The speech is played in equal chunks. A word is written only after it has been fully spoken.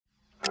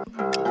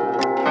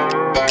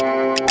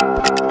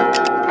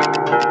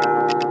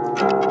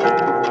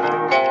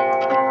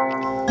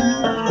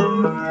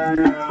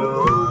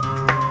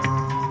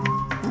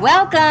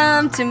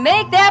Welcome to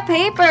Make That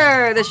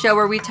Paper, the show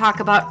where we talk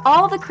about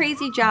all the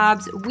crazy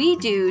jobs we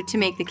do to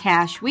make the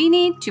cash we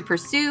need to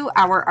pursue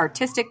our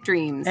artistic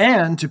dreams.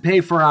 And to pay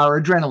for our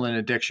adrenaline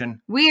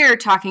addiction. We're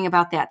talking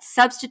about that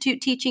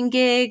substitute teaching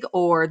gig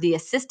or the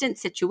assistant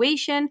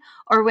situation,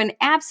 or when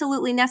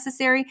absolutely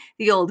necessary,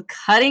 the old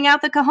cutting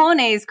out the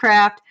cojones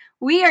craft.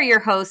 We are your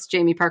hosts,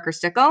 Jamie Parker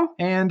Stickle.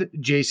 And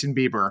Jason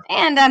Bieber.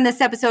 And on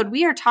this episode,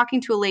 we are talking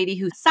to a lady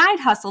who side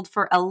hustled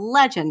for a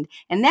legend,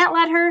 and that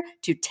led her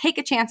to take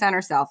a chance on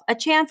herself, a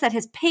chance that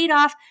has paid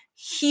off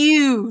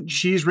huge.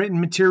 She's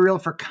written material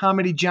for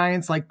comedy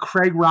giants like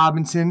Craig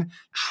Robinson,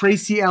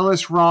 Tracy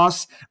Ellis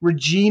Ross,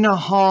 Regina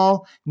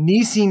Hall,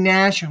 Niecy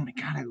Nash. Oh my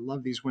God, I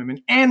love these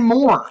women, and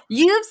more.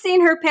 You've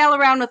seen her pal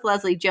around with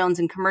Leslie Jones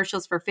in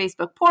commercials for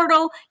Facebook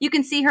Portal. You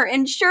can see her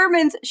in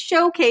Sherman's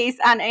Showcase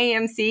on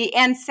AMC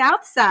and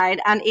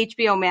Southside on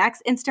HBO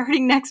Max. And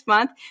starting next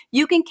month,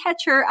 you can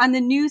catch her on the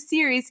new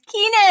series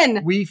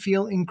Kenan. We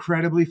feel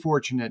incredibly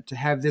fortunate to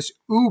have this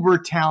uber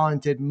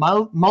talented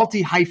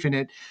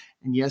multi-hyphenate,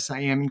 and yes, I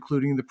am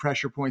including the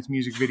Pressure Points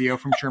music video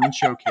from Sherman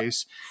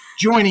Showcase,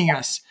 joining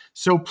us.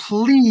 So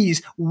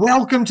please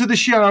welcome to the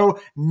show,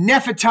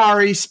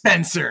 Nefertari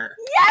Spencer.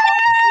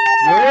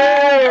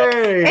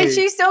 Yay! And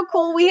she's so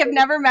cool. We have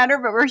never met her,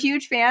 but we're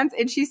huge fans.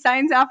 And she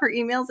signs off her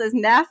emails as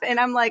Neff. And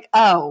I'm like,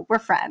 oh, we're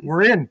friends.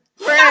 We're in.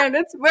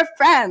 We're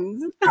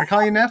friends. Can I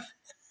call you Neff?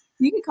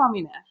 You can call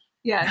me Neff.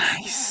 Yes.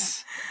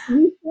 Nice.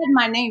 You said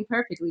my name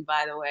perfectly,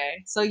 by the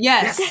way. So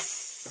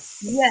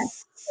yes.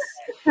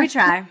 We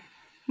try.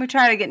 We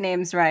try to get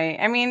names right.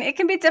 I mean, it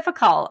can be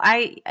difficult.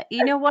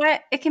 You know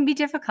what? It can be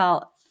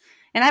difficult.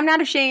 And I'm not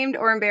ashamed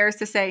or embarrassed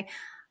to say,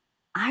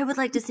 I would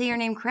like to say your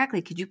name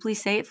correctly. Could you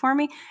please say it for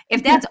me?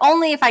 If that's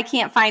only if I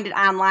can't find it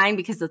online,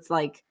 because it's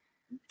like,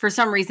 for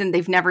some reason,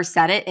 they've never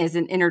said it as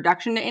an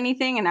introduction to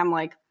anything. And I'm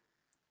like,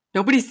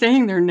 nobody's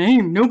saying their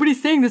name.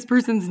 Nobody's saying this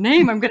person's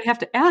name. I'm going to have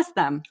to ask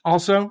them.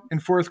 Also, in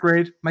 4th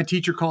grade, my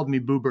teacher called me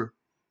Boober.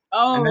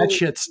 Oh. And that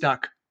shit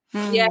stuck.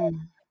 Yeah. I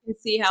can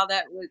see how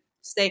that would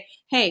stay.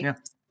 Hey, yeah.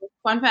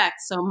 Fun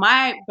fact. So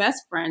my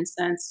best friend,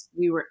 since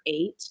we were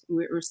 8,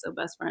 we were still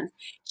best friends.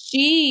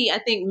 She, I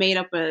think, made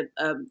up a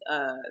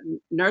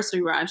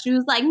nursery rhyme. She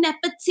was like,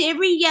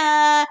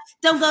 Nefertaria,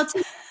 don't go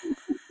to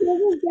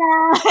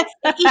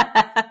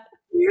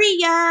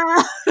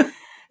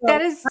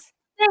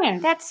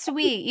Nefertaria. That's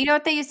sweet. You know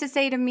what they used to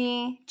say to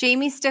me?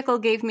 Jamie Stickle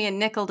gave me a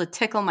nickel to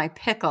tickle my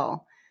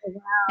pickle. Oh,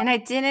 wow. And I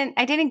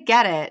didn't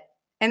get it.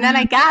 And then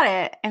I got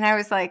it. And I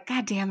was like,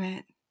 God damn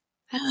it.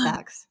 That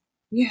sucks.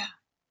 Yeah.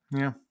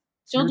 Yeah.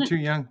 Children, you were too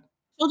young.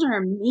 Children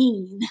are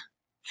mean.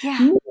 Yeah.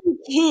 Mean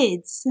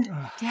kids.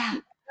 Yeah.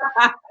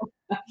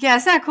 Yeah,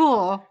 it's not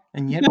cool.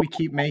 And yet we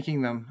keep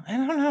making them. I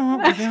don't know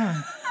what we're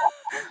doing.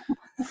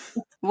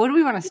 What do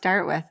we want to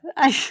start with?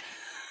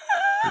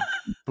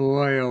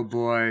 Boy, oh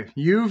boy.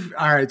 You've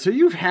had some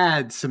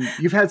jobs.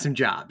 You've had some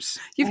jobs.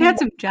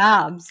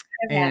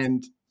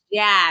 And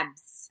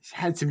jabs.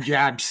 Had some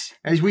jabs.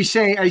 As you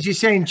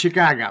say in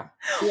Chicago.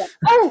 Yeah.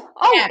 Oh,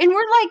 and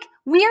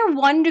we are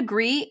 1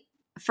 degree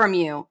from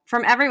you,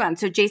 from everyone.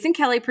 So Jason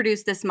Kelly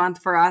produced this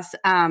month for us,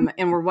 and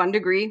we're 1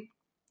 degree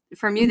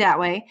from you that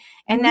way.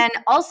 And then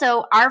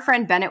also our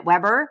friend Bennett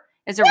Weber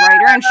is a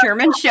writer on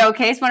Sherman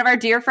Showcase, one of our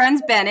dear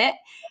friends, Bennett.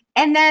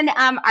 And then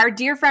our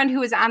dear friend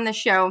who was on the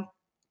show,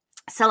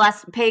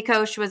 Celeste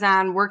Paykosh, was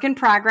on Work in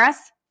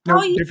Progress. No,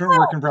 different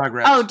Work in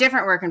Progress. Oh,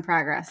 different Work in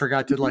Progress.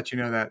 Forgot to let you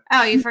know that.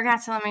 Oh, you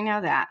forgot to let me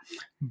know that.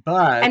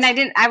 But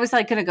I was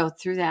like going to go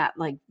through that.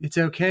 Like, it's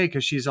okay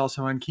because she's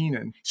also on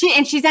Kenan.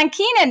 She's on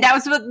Kenan. That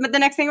was the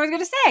next thing I was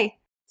going to say.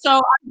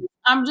 So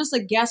I'm just a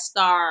guest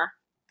star.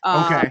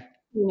 Okay.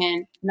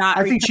 Kenan,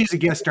 I think she's a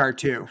guest star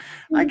too.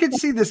 I could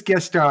see this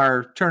guest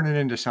star turning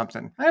into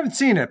something. I haven't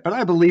seen it, but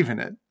I believe in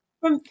it.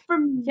 From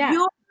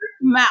your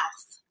mouth.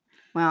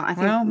 Well, I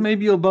think. Well,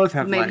 maybe you'll both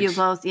have. Maybe you'll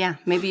both. Yeah,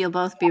 maybe you'll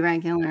both be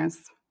regulars.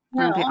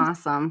 That'd be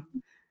awesome.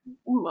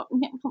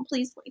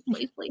 Please.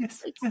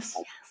 Yes.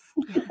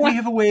 We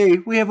have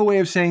a way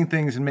of saying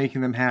things and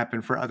making them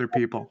happen for other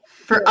people.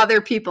 For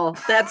other people.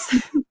 That's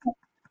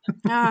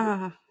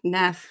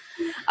Neff.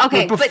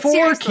 Okay, but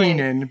before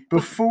Kenan,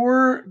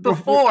 before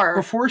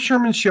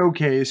Sherman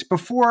Showcase,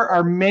 before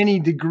our many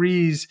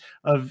degrees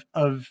of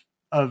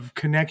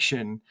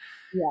connection,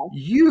 yes.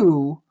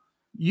 You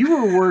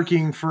were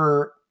working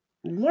for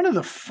one of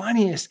the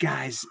funniest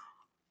guys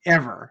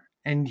ever,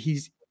 and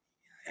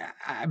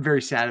I'm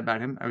very sad about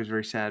him. I was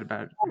very sad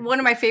about it. One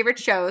of my favorite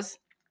shows.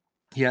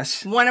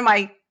 Yes. One of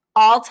my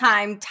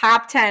all-time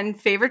top 10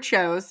 favorite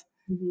shows.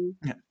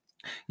 Mm-hmm. Yeah.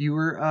 You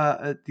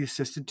were the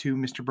assistant to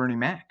Mr. Bernie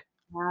Mac.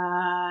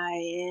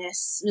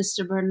 Yes,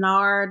 Mr.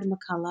 Bernard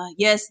McCullough.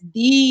 Yes,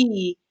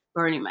 the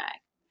Bernie Mac.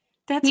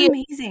 That's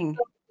amazing.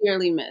 So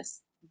dearly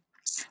missed.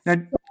 Now,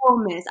 So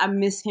missed. I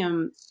miss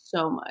him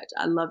so much.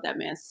 I love that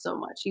man so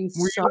much.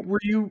 Were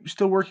you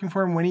still working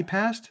for him when he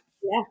passed?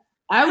 Yeah,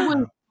 I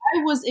was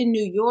I was in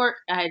New York.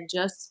 I had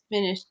just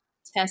finished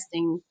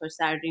testing for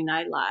Saturday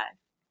Night Live.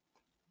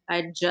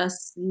 I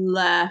just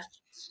left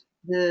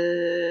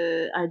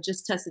I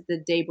just tested the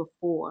day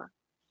before.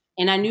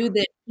 And I knew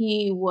that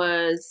he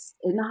was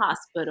in the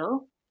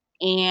hospital,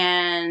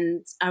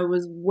 and I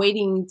was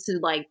waiting to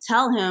like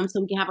tell him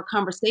so we can have a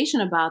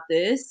conversation about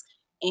this.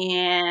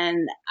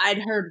 And I'd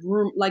heard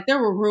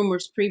there were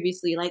rumors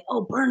previously, like,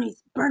 oh,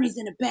 Bernie's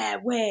in a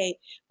bad way.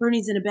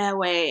 Bernie's in a bad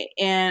way.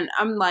 And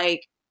I'm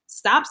like,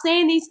 stop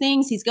saying these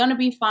things. He's going to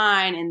be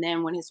fine. And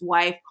then when his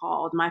wife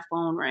called, my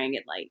phone rang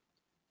at like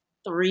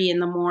 3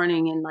 a.m.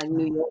 in like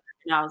New York.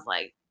 And I was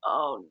like,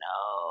 oh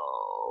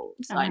no.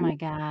 So oh my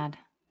God.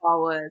 I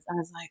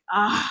was like,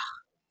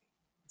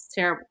 it's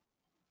terrible.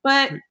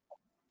 But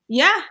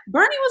yeah,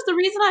 Bernie was the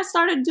reason I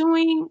started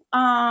doing,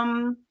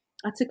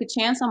 I took a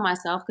chance on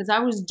myself because I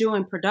was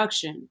doing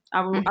production.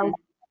 I was,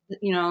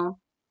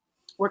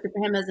 working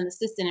for him as an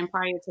assistant. And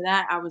prior to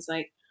that, I was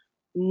like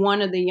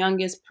one of the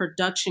youngest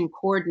production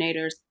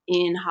coordinators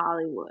in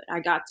Hollywood. I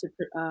got to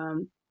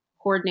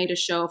coordinate a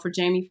show for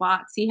Jamie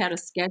Foxx. He had a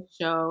sketch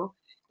show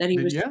that he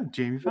was. Yeah,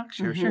 Jamie Foxx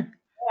show, sure.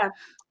 Yeah.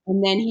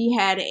 And then he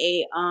had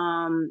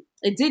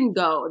it didn't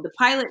go. The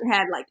pilot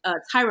had like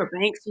Tyra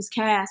Banks was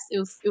cast. It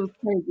was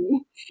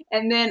crazy.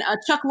 And then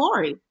Chuck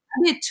Lorre.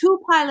 I did 2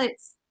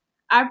 pilots.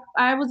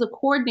 I was a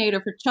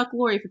coordinator for Chuck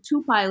Lorre for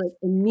 2 pilots,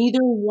 and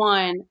neither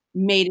one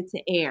made it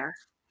to air.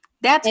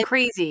 That's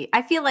crazy.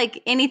 I feel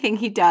like anything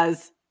he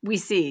does, we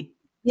see.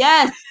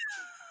 Yes.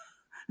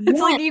 It's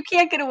like you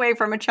can't get away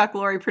from a Chuck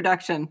Lorre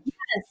production.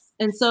 Yes.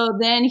 And so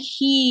then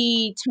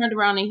he turned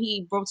around and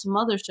he wrote some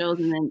other shows,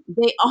 and then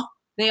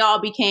they all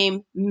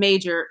became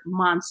major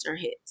monster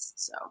hits.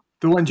 So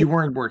the ones you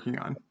weren't working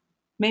on.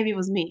 Maybe it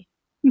was me.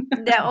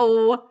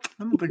 No.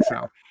 I don't think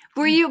so.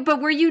 Were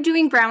you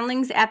doing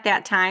Groundlings at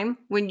that time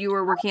when you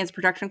were working as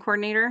production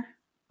coordinator?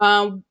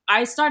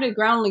 I started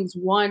Groundlings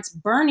once.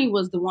 Bernie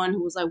was the one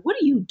who was like, what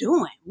are you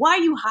doing? Why are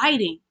you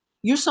hiding?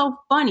 You're so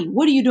funny.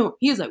 What are you doing?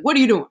 He was like, what are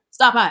you doing?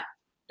 Stop hiding.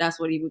 That's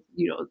what he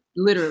was,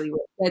 literally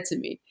said to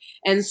me.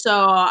 And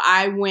so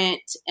I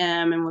went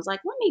and was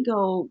like, let me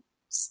go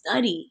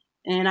study.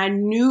 And I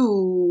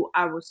knew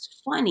I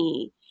was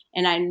funny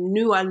and I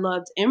knew I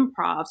loved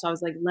improv. So I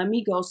was like, let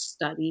me go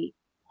study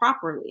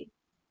properly.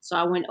 So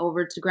I went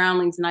over to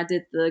Groundlings and I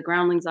did the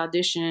Groundlings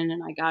audition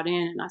and I got in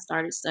and I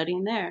started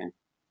studying there.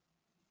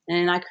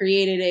 And I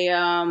created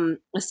a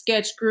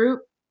sketch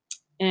group.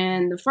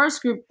 And the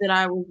first group that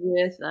I was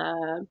with,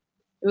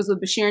 it was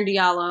with Bashir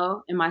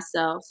Diallo and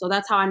myself. So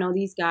that's how I know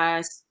these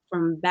guys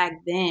from back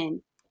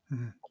then.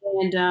 Mm-hmm.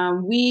 And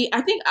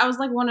I think I was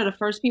like one of the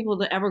first people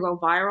to ever go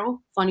viral.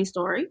 Funny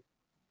story.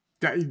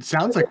 That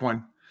sounds like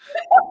one.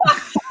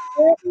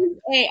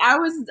 I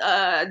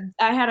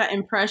had an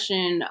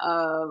impression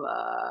of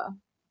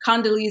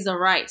Condoleezza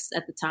Rice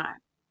at the time.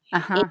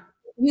 Uh-huh.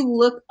 If you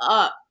look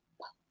up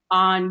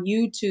on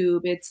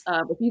YouTube, it's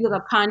if you look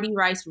up Condi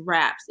Rice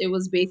raps, it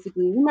was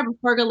basically, remember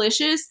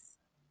Fergalicious?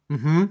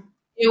 Mm-hmm.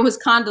 It was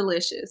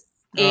Condalicious.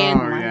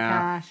 And oh my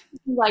gosh.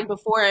 Like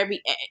before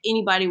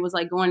anybody was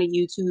like going to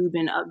YouTube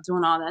and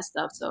doing all that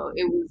stuff. So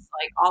it was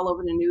like all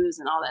over the news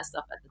and all that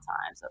stuff at the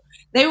time. So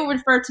they would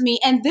refer to me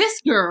and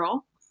this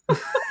girl.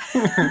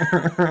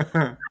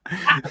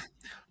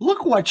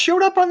 Look what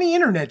showed up on the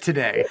internet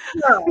today.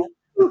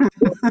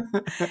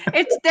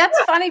 That's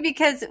funny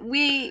because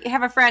we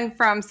have a friend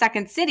from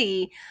Second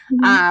City,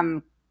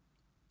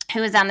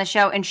 who is on the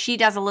show, and she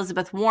does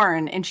Elizabeth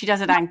Warren, and she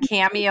does it on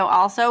Cameo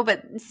also.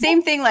 But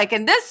same thing, like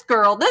in this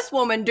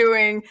woman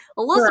doing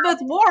Elizabeth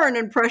Warren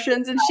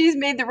impressions, and she's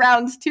made the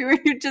rounds too. And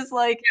you're just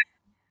like,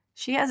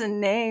 she has a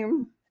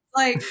name.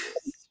 Like,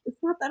 it's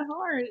not that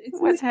hard.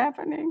 What's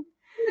happening?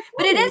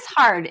 But it is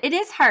hard. It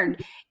is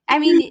hard. I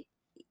mean,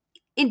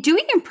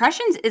 doing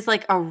impressions is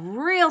like a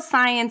real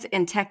science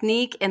and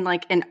technique and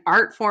like an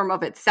art form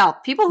of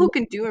itself. People who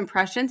can do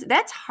impressions,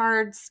 that's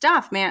hard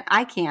stuff, man.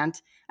 I can't.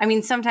 I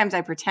mean, sometimes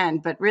I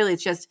pretend, but really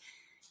it's just,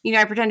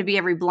 I pretend to be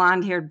every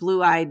blonde-haired,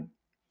 blue-eyed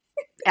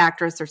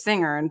actress or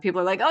singer. And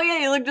people are like, oh, yeah,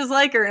 you look just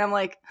like her. And I'm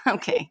like,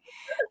 okay.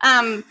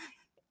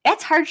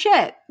 That's hard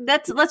shit.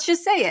 Let's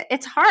just say it.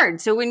 It's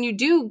hard. So when you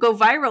do go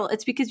viral,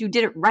 it's because you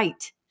did it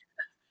right.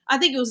 I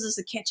think it was just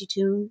a catchy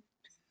tune.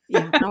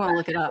 Yeah, I want to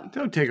look it up.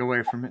 Don't take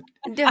away from it.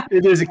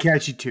 It is a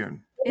catchy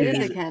tune. It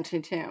is a catchy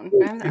tune.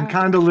 And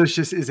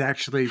Condalicious is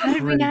actually pretty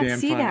damn funny. How did we not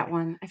see that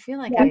one? I feel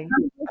like I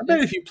bet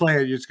if you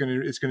play it,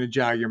 it's gonna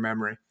jog your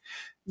memory.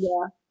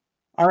 Yeah.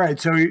 All right.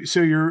 So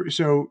you're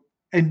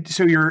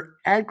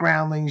at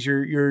Groundlings.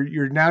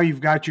 You're now you've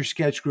got your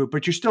sketch group,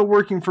 but you're still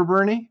working for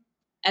Bernie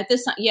at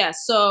this time. Yeah.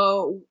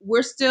 So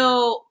we're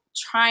still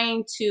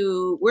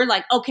we're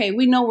like, okay,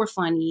 we know we're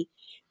funny.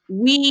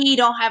 We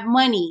don't have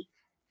money.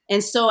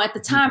 And so at the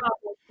time I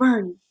was like,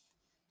 Bernie,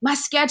 my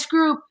sketch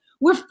group,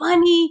 we're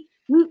funny.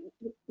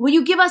 Will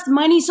you give us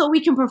money so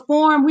we can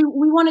perform? We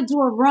want to do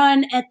a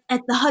run at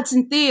the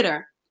Hudson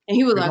Theater. And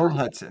he was like, old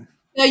Hudson.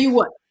 Tell you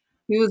what.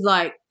 He was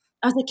like,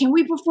 I was like, can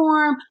we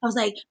perform? I was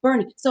like,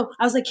 Bernie. So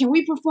I was like, can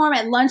we perform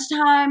at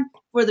lunchtime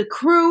for the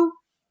crew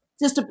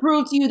just to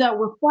prove to you that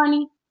we're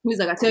funny? He was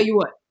like, I tell you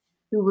what.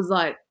 He was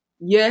like,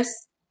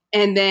 yes.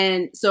 And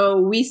then, so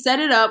we set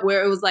it up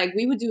where it was like,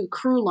 we would do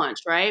crew lunch,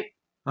 right?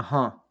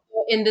 Uh-huh.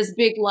 In this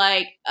big,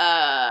 like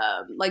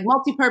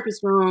multi-purpose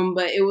room,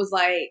 but it was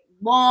like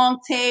long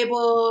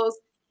tables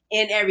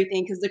and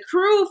everything. Cause the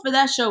crew for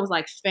that show was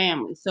like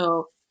family.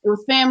 So it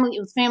was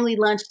family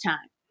lunchtime.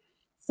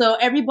 So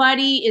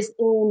everybody is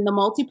in the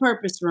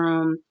multi-purpose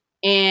room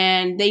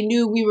and they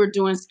knew we were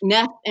doing,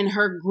 Neff and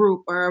her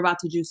group are about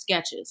to do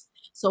sketches.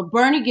 So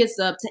Bernie gets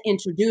up to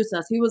introduce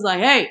us. He was like,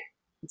 hey,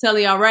 I'm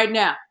telling y'all right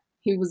now.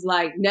 He was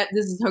like,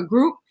 this is her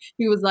group.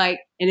 He was like,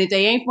 and if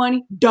they ain't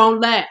funny, don't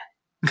laugh.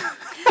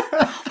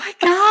 Oh my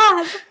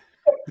God.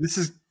 This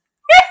is...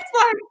 It's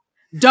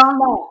like, don't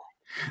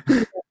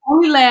laugh.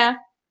 Only laugh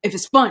if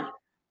it's funny.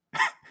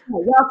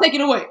 Y'all take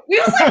it away. We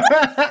was like,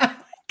 what?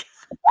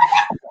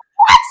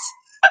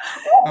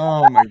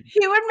 Oh my!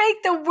 He would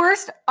make the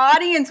worst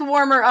audience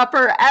warmer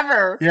upper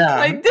ever. Yeah,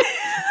 like,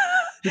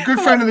 a good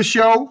friend of the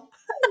show.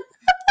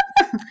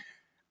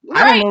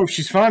 I don't know if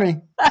she's funny,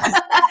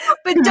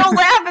 but don't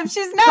laugh if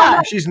she's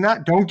not. She's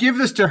not. Don't give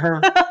this to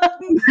her.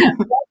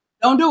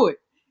 Don't do it.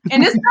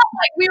 And it's not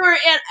like we were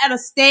at a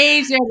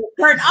stage and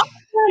I'm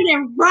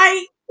standing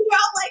right. I'm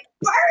like,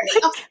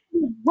 Bernie, I'm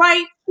standing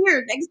right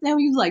here. Next time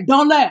he was like,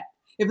 don't laugh.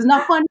 If it's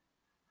not funny,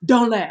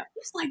 don't laugh.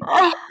 It's like,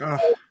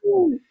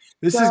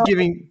 This is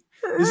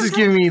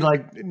giving me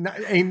like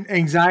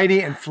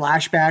anxiety and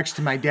flashbacks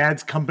to my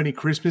dad's company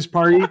Christmas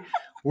party,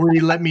 where he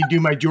let me do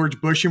my George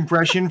Bush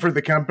impression for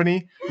the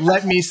company.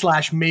 Let me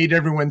 / made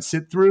everyone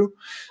sit through.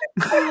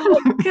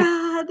 Oh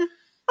God.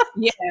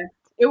 Yeah.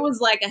 It was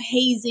like a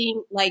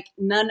hazing like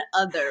none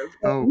other.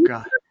 Oh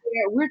God.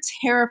 We're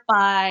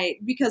terrified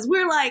because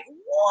we're like,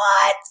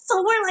 what?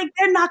 So we're like,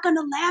 they're not going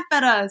to laugh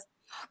at us.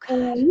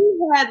 And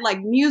we had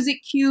like music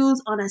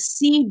cues on a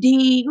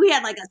CD. We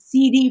had like a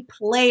CD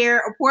player,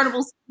 a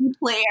portable CD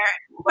player,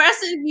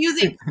 pressing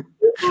music.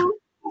 So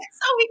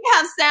we could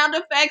have sound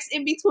effects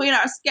in between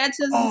our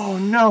sketches. Oh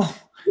no.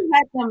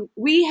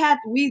 We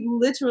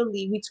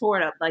tore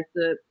it up. Like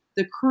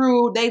the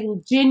crew, they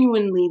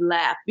genuinely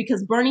laughed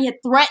because Bernie had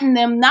threatened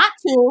them not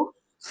to.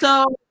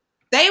 So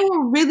they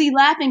were really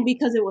laughing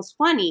because it was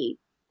funny.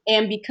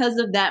 And because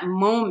of that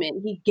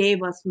moment, he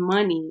gave us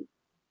money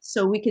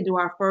so we could do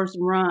our first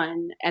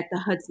run at the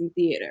Hudson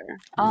Theater.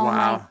 Oh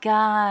my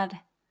God.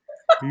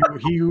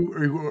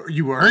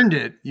 You earned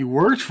it. You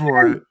worked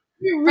for it.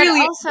 Really,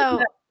 but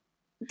also,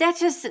 that's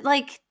just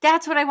like,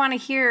 that's what I want to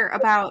hear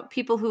about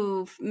people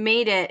who've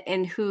made it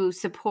and who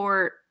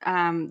support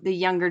the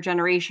younger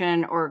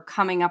generation or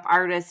coming up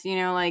artists. You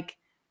know, like,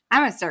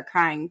 I'm going to start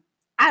crying.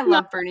 I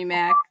love Bernie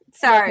Mac.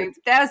 Sorry,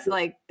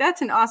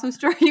 that's an awesome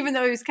story, even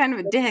though he was kind of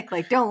a dick,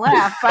 like, don't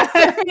laugh. But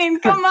I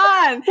mean, come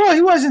on. Well,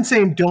 he wasn't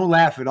saying don't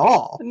laugh at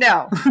all.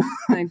 No.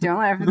 Like, don't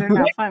laugh if they're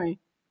not funny.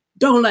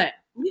 Don't laugh.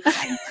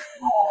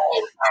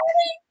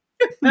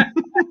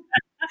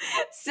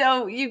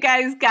 So you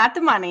guys got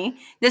the money.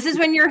 This is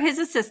when you're his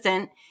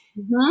assistant.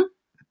 Mm-hmm.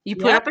 You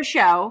put up a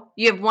show.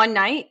 You have one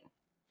night?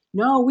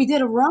 No, we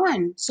did a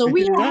run. So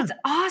that's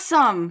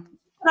awesome.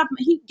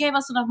 He gave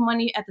us enough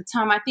money at the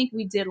time. I think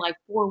we did like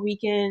 4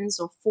 weekends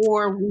or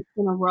 4 weeks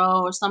in a row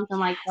or something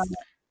like that.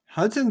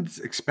 Hudson's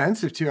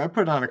expensive too. I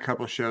put on a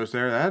couple shows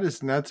there.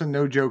 That's a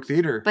no joke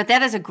theater. But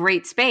that is a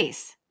great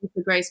space. It's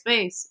a great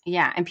space.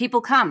 Yeah, and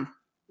people come.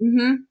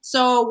 Mm-hmm.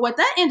 So what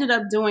that ended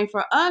up doing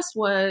for us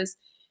was,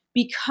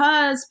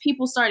 because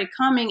people started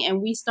coming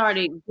and we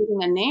started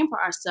getting a name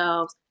for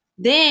ourselves,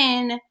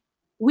 then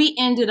we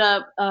ended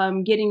up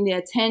getting the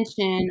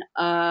attention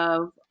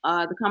of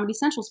the Comedy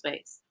Central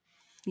space.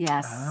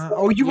 Yes.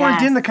 You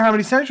worked in the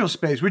Comedy Central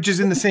space, which is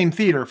in the same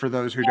theater for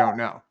those who don't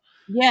know.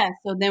 Yeah.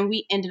 So then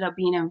we ended up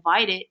being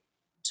invited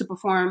to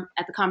perform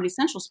at the Comedy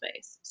Central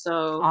space.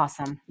 So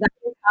awesome. That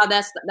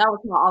was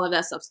how all of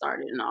that stuff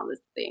started and all these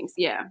things.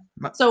 Yeah.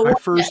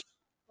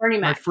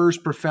 My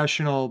first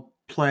professional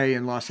play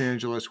in Los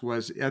Angeles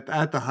was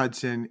at the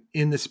Hudson,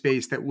 in the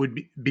space that would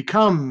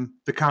become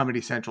the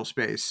Comedy Central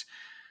space.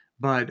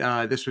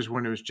 But this was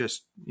when it was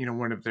just,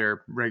 one of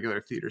their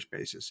regular theater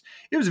spaces.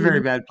 It was a very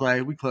bad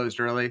play. We closed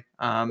early,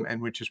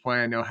 and which is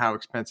why I know how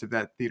expensive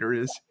that theater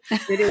is.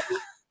 It is.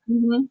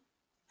 Mm-hmm.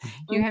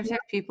 You have to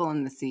have people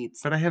in the seats.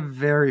 But I have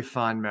very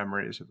fond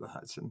memories of the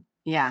Hudson.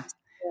 Yeah.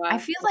 I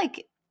feel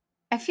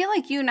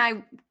like you and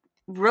I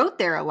wrote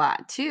there a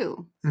lot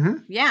too.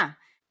 Mm-hmm. Yeah.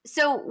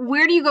 So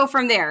where do you go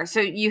from there? So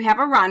you have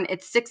a run.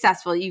 It's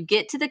successful. You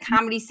get to the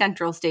Comedy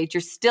Central stage.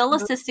 You're still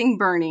assisting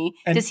Bernie.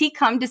 Does he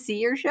come to see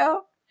your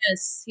show?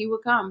 Yes, he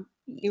would come.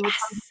 He would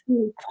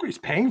come. He's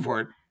paying for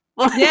it.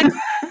 Well, yeah.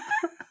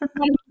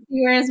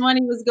 Where his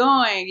money was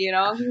going, he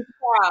was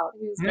proud.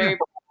 He was very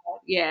proud.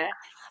 Yeah.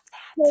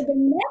 So the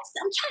next,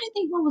 I'm trying to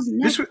think what was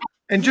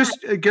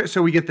next.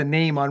 So we get the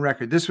name on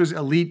record. This was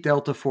Elite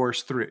Delta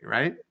Force 3,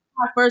 right?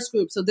 Our first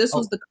group. So this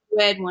was the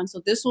co-ed one.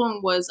 So this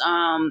one was,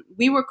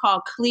 we were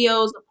called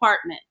Cleo's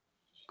Apartment.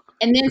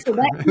 And then so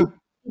that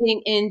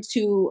getting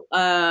into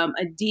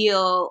a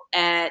deal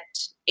at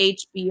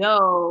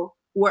HBO,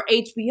 where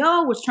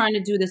HBO was trying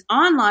to do this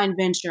online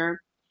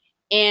venture.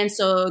 And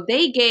so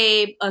they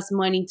gave us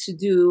money to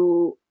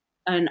do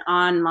an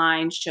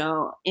online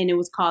show, and it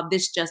was called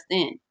This Just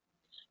In.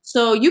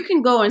 So you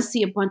can go and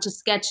see a bunch of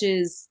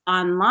sketches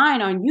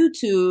online on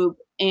YouTube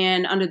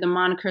and under the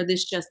moniker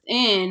This Just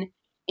In.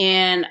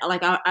 And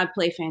like I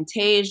play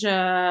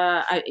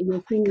Fantasia,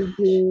 you'll see me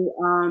do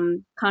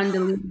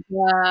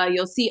Condoleezza.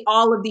 You'll see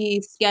all of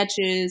these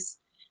sketches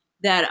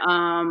that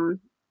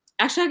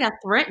actually I got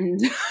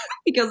threatened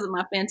because of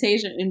my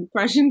Fantasia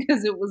impression,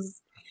 because it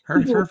was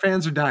her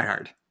fans are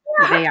diehard.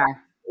 Yeah, they are.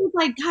 It was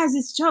like, guys,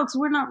 it's jokes.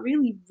 We're not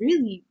really,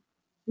 we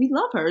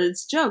love her.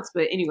 It's jokes.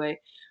 But anyway,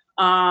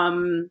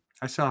 I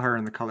saw her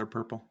in The Color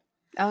Purple.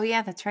 Oh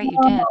yeah, that's right, you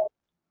did.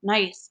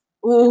 Nice.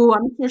 Oh,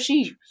 I'm sure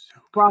she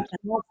brought the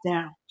house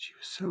down. She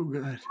was so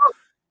good.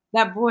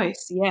 That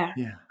voice, yeah.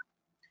 Yeah.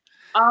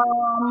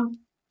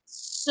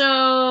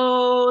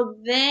 So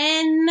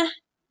then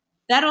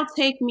that'll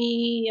take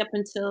me up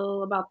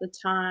until about the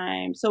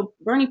time. So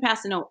Bernie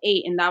passed in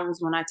 2008, and that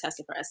was when I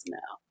tested for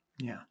SNL.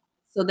 Yeah.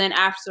 So then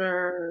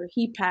after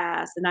he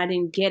passed and I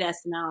didn't get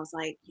SNL, I was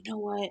like, you know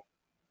what?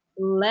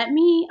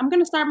 I'm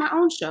going to start my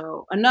own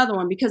show, another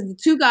one, because the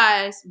two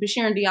guys,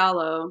 Bashir and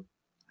Diallo,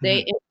 they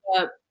ended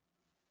up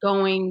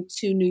going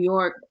to New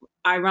York,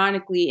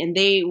 ironically, and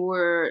they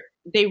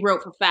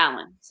wrote for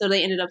Fallon. So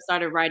they ended up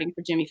started writing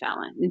for Jimmy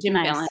Fallon, and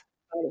Jimmy Fallon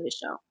started his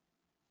show.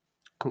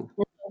 Cool.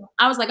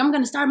 I was like, I'm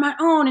going to start my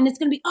own, and it's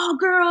going to be all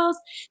girls.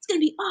 It's going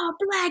to be all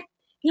Black.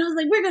 I was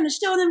like, we're going to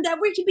show them that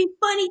we can be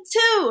funny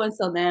too. And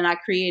so then I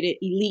created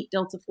Elite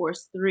Delta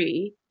Force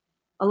 3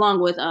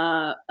 along with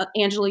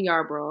Angela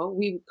Yarbrough.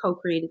 We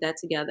co-created that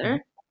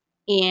together.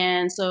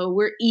 And so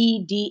we're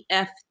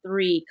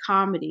EDF3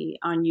 Comedy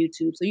on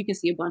YouTube. So you can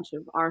see a bunch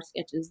of our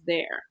sketches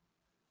there.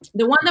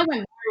 The one that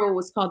went viral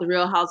was called The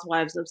Real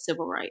Housewives of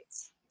Civil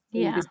Rights.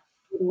 Yeah.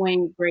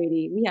 Wayne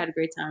Brady. We had a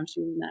great time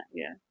shooting that.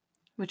 Yeah.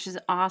 Which is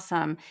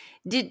awesome.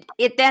 Did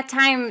at that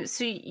time,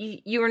 so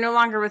you were no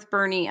longer with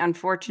Bernie,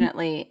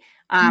 unfortunately,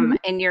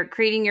 and you're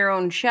creating your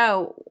own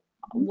show.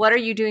 What are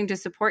you doing to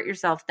support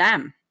yourself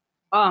then?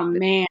 Oh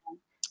man,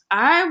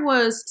 I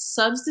was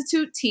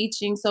substitute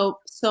teaching.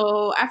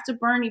 So after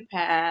Bernie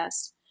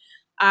passed,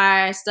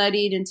 I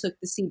studied and took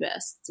the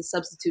CBEST to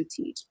substitute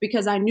teach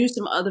because I knew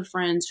some other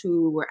friends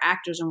who were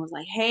actors and was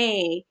like,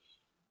 hey,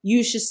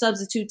 you should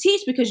substitute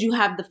teach because you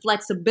have the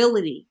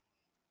flexibility.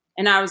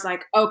 And I was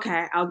like,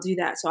 okay, I'll do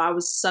that. So I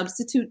was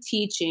substitute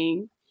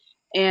teaching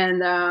and,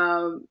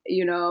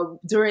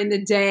 during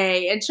the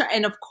day.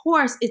 And of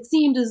course, it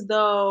seemed as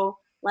though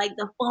like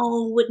the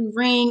phone wouldn't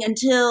ring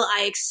until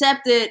I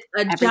accepted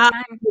a job.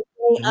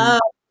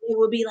 It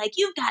would be like,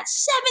 you've got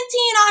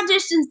 17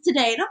 auditions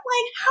today. And I'm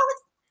like, how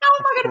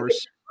am I going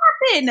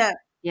to happen?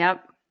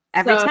 Yep.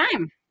 Every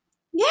time.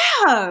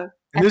 Yeah.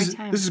 And this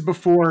is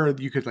before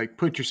you could like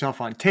put yourself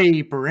on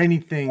tape or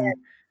anything.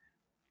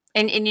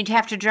 And you'd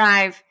have to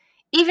drive.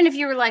 Even if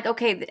you were like,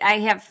 okay, I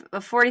have a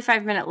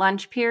 45-minute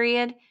lunch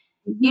period,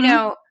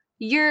 if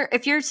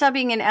you're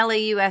subbing in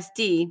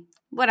LAUSD,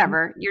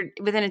 whatever, you're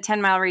within a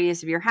 10-mile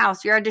radius of your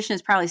house, your audition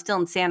is probably still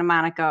in Santa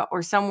Monica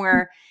or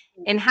somewhere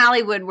in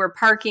Hollywood where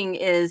parking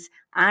is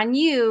on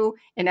you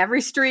and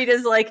every street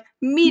is like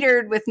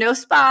metered with no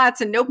spots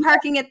and no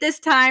parking at this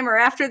time or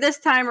after this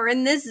time or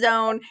in this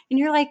zone. And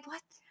you're like,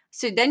 what?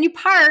 So then you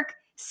park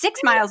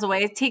 6 miles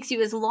away. It takes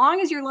you as long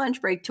as your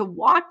lunch break to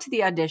walk to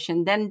the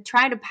audition, then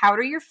try to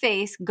powder your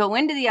face, go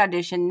into the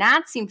audition,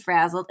 not seem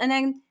frazzled, and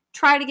then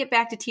try to get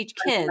back to teach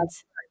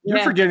kids.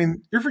 You're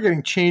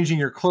forgetting changing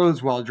your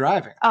clothes while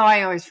driving. Oh,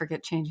 I always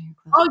forget changing your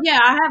clothes. Oh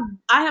yeah,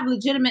 I have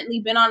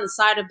legitimately been on the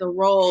side of the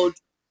road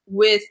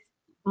with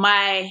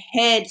my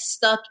head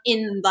stuck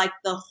in like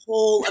the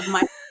hole of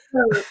my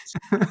shirt.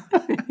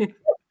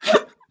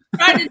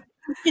 Trying to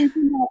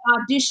into my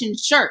audition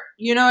shirt,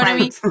 you know what I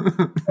mean?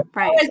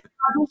 Right.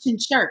 Audition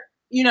shirt,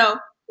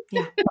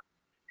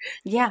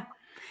 Yeah.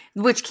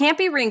 Which can't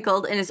be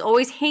wrinkled and is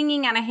always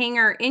hanging on a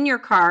hanger in your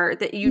car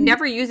that you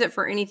never use it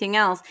for anything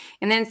else.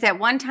 And then it's that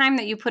one time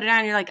that you put it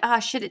on, you're like, oh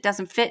shit, it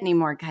doesn't fit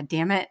anymore. God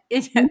damn it.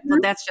 Well,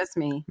 that's just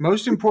me.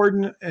 Most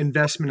important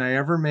investment I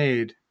ever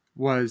made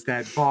was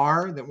that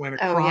bar that went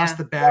across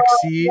the back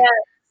seat. Yes.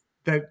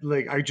 That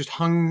like I just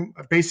hung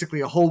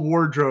basically a whole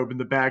wardrobe in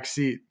the back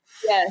seat.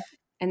 Yes.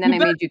 And then I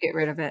made you get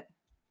rid of it.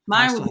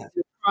 Mine was in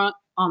the front,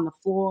 on the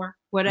floor,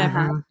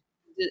 whatever.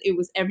 It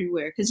was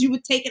everywhere because you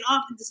would take it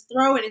off and just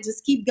throw it and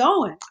just keep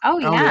going. Oh,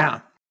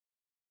 yeah.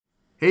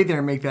 Hey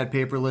there, Make That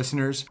Paper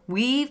listeners.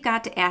 We've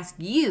got to ask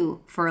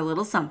you for a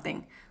little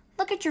something.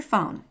 Look at your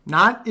phone.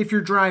 Not if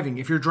you're driving.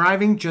 If you're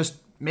driving, just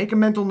make a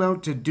mental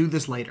note to do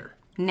this later.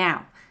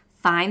 Now,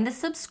 find the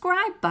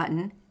subscribe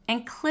button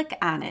and click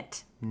on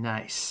it.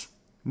 Nice.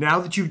 Now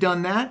that you've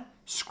done that,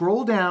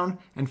 scroll down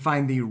and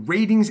find the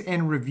ratings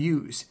and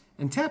reviews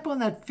and tap on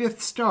that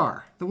 5th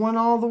star, the one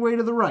all the way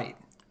to the right.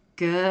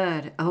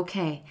 Good.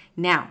 Okay.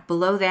 Now,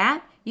 below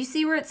that, you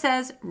see where it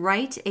says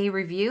write a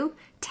review?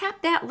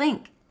 Tap that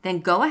link. Then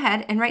go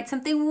ahead and write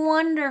something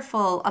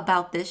wonderful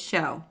about this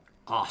show.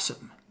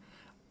 Awesome.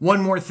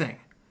 One more thing.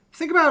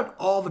 Think about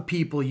all the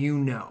people you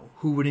know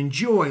who would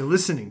enjoy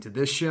listening to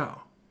this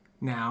show.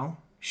 Now,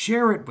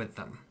 share it with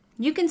them.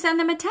 You can send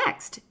them a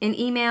text, an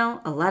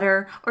email, a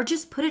letter, or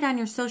just put it on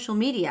your social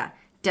media.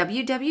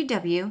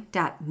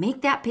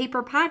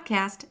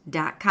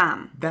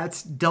 www.makethatpaperpodcast.com.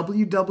 That's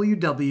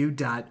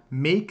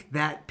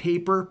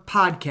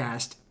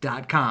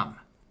www.makethatpaperpodcast.com.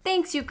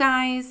 Thanks, you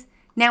guys.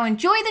 Now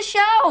enjoy the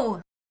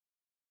show.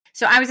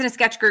 So I was in a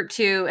sketch group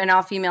too, an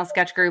all-female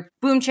sketch group,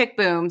 Boom Chick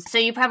Boom. So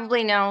you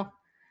probably know,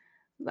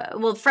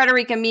 well,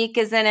 Frederica Meek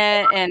is in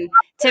it, and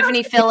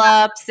Tiffany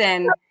Phillips,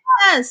 and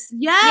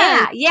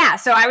yeah.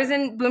 So I was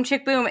in Boom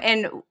Chick Boom,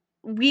 and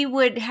we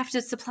would have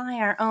to supply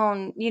our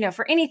own,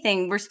 for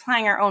anything, we're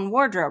supplying our own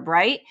wardrobe,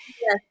 right?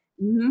 Yes.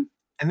 Mm-hmm.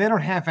 And they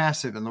don't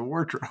half-ass it in the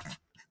wardrobe.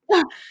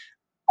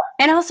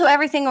 And also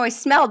everything always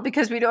smelled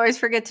because we'd always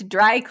forget to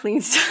dry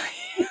clean stuff.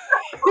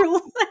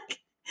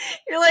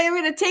 You're like, I'm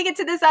going to take it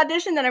to this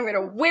audition, then I'm going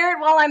to wear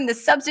it while I'm the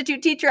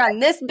substitute teacher on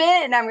this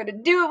bit, and I'm going to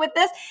do it with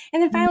this.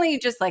 And then finally,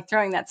 you're just like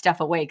throwing that stuff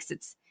away because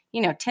it's,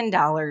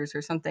 $10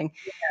 or something.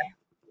 Yeah.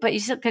 But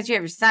because you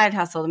have your side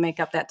hustle to make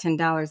up that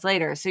 $10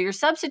 later. So you're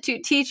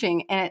substitute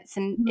teaching, and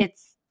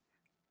it's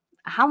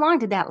how long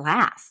did that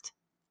last?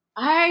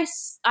 I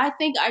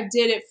think I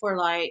did it for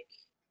like,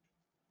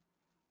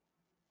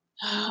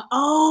 I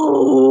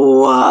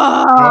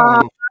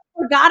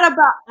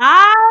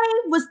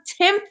was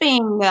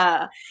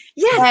temping.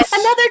 Yes,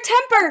 another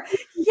temper.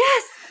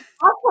 Yes.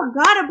 I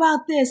forgot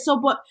about this.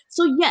 So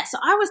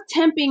I was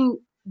temping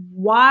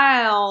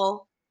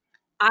while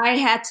I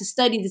had to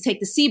study to take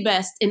the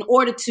CBEST in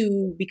order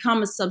to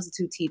become a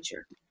substitute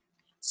teacher.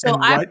 So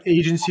what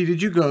agency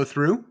did you go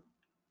through?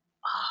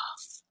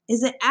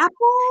 Is it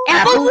Apple?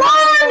 Apple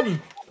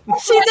One!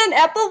 She's in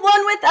Apple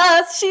One with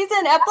us.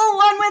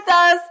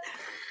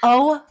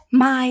 Oh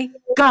my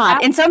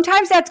God. And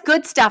sometimes that's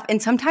good stuff,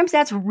 and sometimes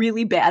that's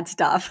really bad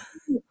stuff.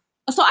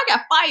 So I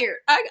got fired.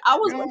 I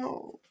was at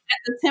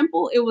the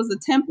temple. It was a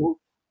temple,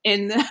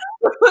 and I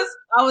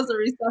was a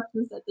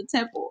receptionist at the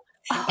temple.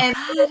 And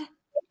they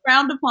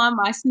frowned upon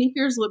my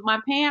sneakers with my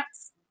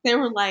pants. They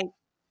were like,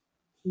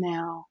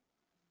 now,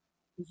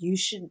 you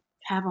should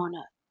have on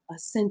a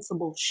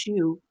sensible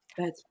shoe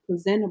that's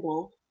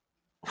presentable.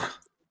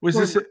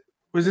 Was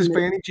this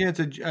by any chance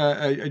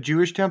a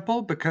Jewish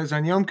temple? Because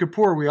on Yom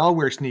Kippur, we all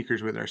wear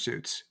sneakers with our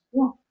suits.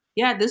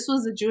 Yeah, this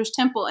was a Jewish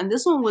temple, and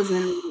this one was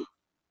in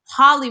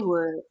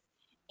Hollywood.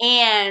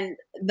 And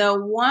the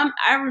one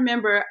I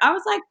remember, I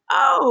was like,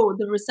 oh,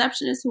 the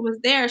receptionist who was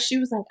there, she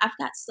was like, I've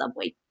got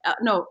Subway.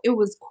 No, it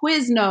was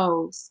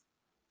Quiznos.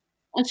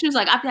 And she was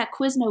like, I've got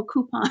Quizno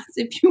coupons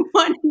if you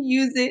want to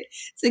use it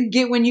to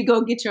get when you go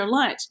get your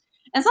lunch.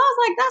 And so I was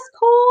like, that's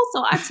cool.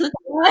 So I took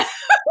one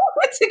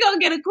to go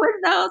get a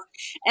Quiznos,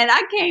 and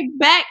I came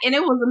back, and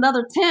it was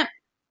another temp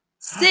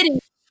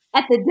sitting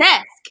at the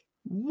desk.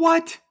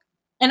 What?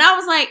 And I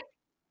was like,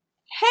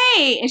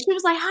 hey. And she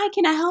was like, hi,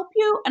 can I help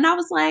you? And I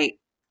was like,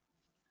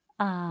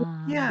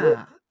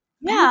 yeah.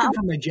 I'm looking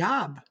for my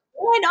job.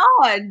 What's going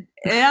on?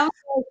 And I was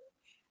like,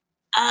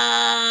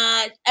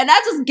 and I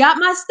just got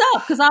my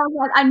stuff because I was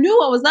like, I knew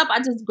what was up. I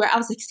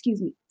was like,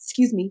 excuse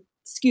me.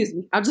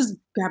 I'll just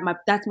grab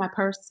that's my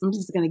purse. I'm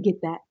just going to get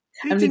that.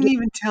 They didn't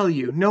even tell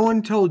you. No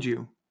one told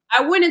you.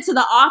 I went into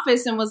the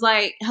office and was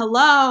like,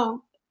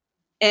 hello.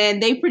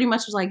 And they pretty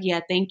much was like, yeah,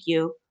 thank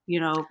you.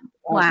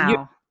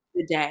 Wow.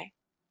 The day.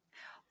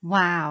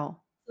 Wow.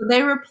 So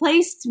they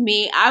replaced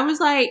me. I was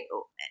like,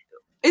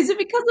 is it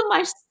because of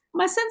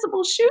my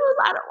sensible shoes?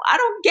 I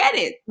don't get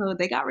it. So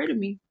they got rid of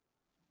me.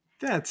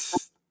 I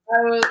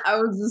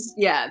was just,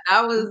 yeah,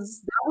 that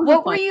was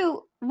what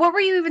were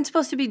you even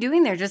supposed to be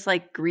doing there? Just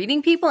like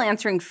greeting people,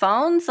 answering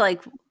phones,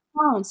 like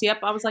phones.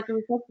 Yep. I was like a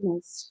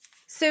receptionist.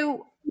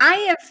 So I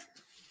have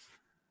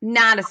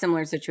not a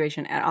similar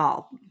situation at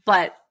all,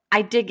 but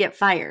I did get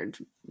fired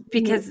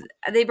because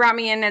they brought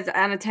me in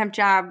on a temp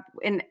job,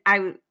 and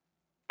I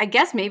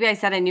guess maybe I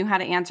said I knew how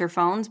to answer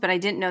phones, but I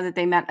didn't know that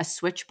they meant a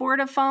switchboard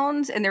of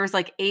phones, and there was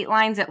like 8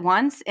 lines at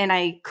once, and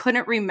I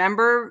couldn't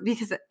remember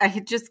because I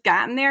had just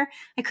gotten there.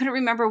 I couldn't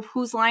remember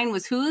whose line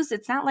was whose.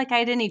 It's not like I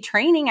had any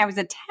training. I was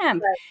a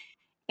temp. Right.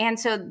 And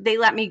so they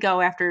let me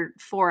go after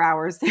 4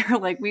 hours. They were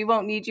like, we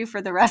won't need you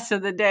for the rest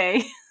of the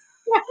day.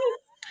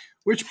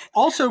 Which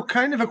also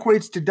kind of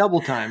equates to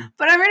double time.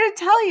 But I'm going to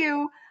tell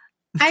you,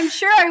 I'm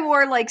sure I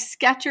wore like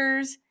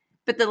Skechers,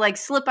 but the like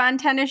slip-on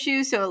tennis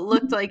shoes, so it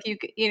looked like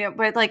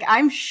but like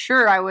I'm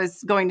sure I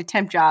was going to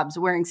temp jobs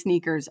wearing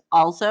sneakers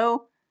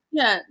also.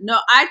 Yeah, no,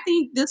 I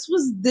think this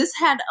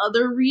had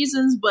other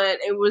reasons, but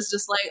it was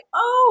just like,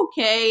 oh,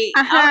 okay.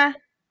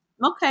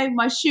 Okay,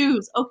 my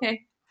shoes.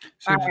 Okay.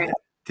 So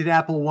did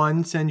Apple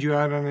One send you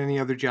out on any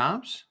other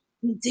jobs?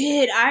 We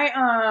did.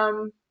 I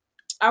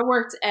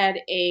worked at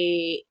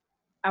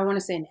I want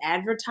to say an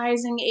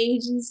advertising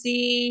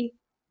agency.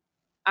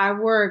 I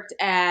worked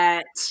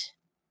at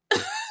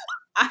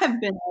I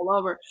have been all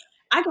over.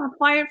 I got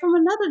fired from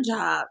another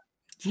job.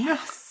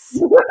 Yes.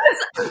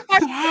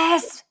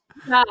 Yes.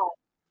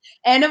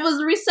 And it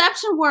was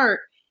reception work.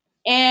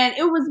 And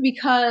it was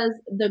because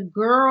the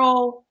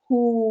girl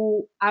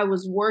who I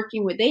was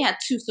working with, they had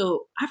 2.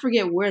 So I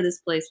forget where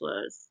this place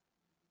was.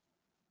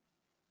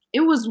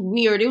 It was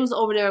weird. It was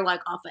over there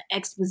like off of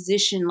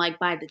Exposition, like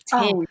by the 10.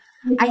 Oh,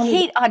 I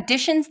hate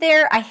auditions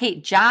there. I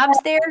hate jobs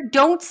there.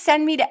 Don't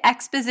send me to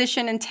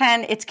Exposition and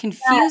 10. It's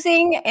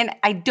confusing and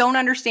I don't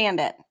understand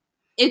it.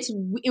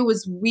 It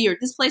was weird.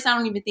 This place I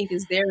don't even think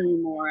is there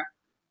anymore.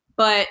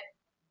 But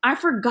I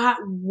forgot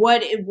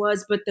what it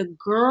was. But the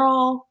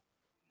girl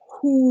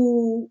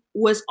who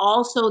was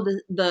also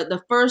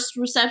the first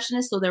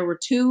receptionist, so there were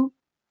two.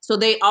 So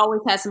they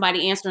always had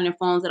somebody answering their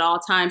phones at all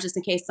times, just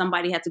in case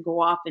somebody had to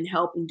go off and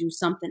help and do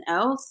something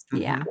else.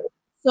 Yeah.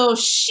 So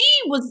she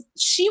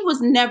was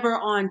never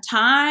on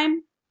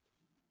time.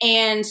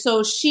 And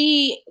so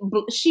she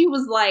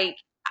was like,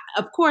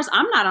 of course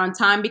I'm not on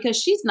time because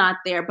she's not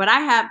there, but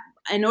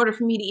in order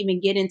for me to even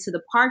get into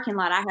the parking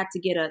lot, I had to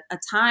get a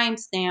time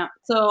stamp.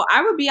 So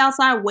I would be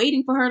outside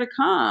waiting for her to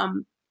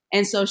come.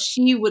 And so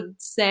she would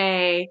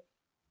say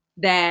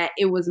that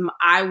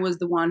I was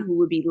the one who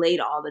would be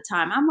late all the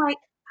time. I'm like,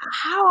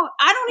 how?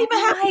 I don't even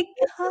have God.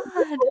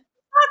 What are you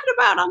talking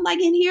about? I'm like,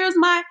 and here's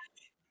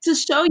to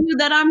show you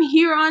that I'm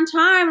here on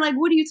time. Like,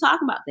 what are you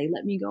talking about? They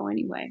let me go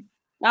anyway.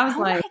 I was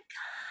like,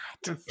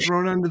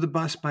 thrown under the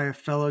bus by a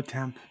fellow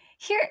temp.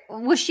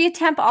 Was she a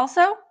temp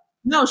also?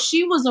 No,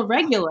 she was a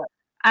regular.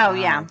 Oh,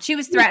 yeah. She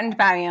was threatened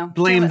by you.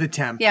 Blame the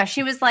temp. Yeah,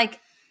 she was like,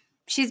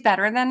 she's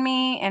better than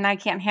me, and I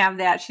can't have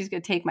that. She's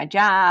going to take my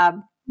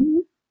job.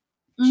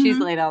 Mm-hmm. She's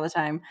late all the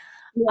time.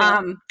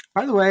 Yeah.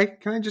 By the way,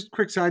 can I just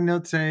quick side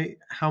note say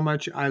how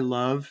much I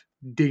love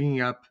digging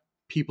up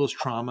people's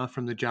trauma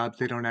from the jobs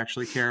they don't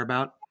actually care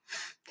about?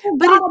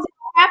 But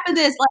after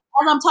this, like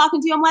as I'm talking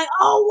to you, I'm like,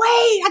 oh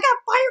wait, I got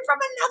fired from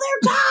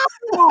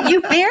another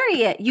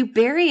job. You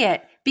bury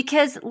it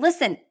because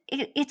listen,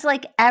 it's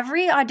like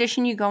every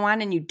audition you go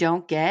on and you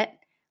don't get,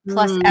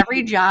 plus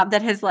every job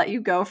that has let you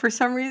go for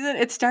some reason,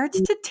 it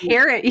starts to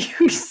tear at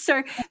you.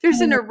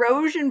 There's an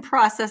erosion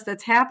process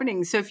that's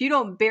happening. So if you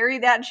don't bury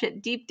that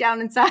shit deep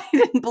down inside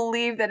and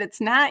believe that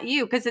it's not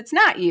you, because it's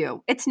not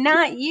you,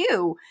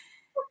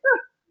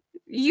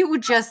 you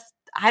would just,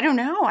 I don't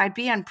know, I'd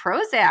be on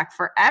Prozac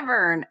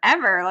forever and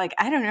ever. Like,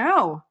 I don't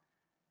know.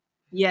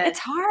 Yeah. It's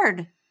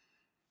hard.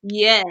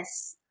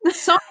 Yes.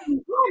 So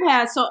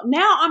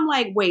now I'm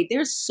like, wait,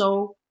 there's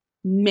so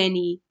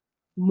many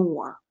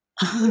more.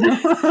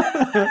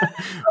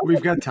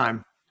 We've got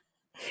time.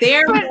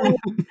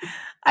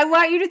 I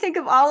want you to think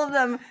of all of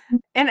them,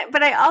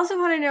 but I also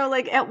want to know,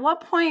 like, at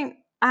what point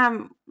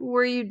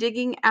were you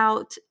digging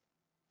out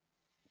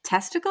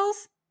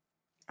testicles?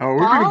 Oh, we're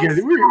gonna get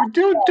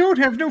it. Don't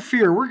have no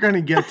fear. We're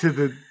gonna get to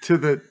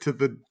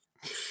the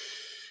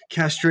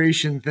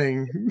castration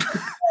thing.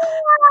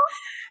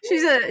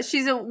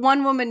 She's a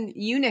one woman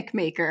eunuch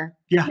maker.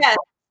 Yeah. Yes.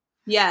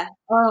 Yeah.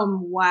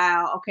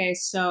 Wow. Okay.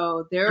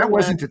 So that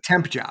wasn't a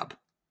temp job.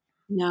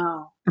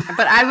 No.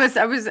 But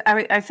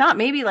I thought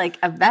maybe like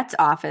a vet's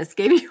office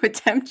gave you a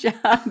temp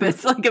job.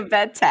 It's like a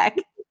vet tech.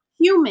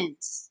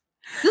 Humans.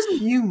 This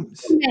is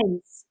humans.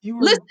 You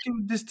were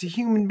doing this to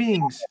human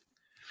beings.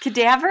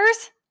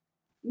 Cadavers?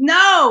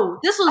 No.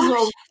 This was a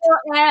real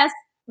ass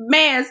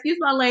man, excuse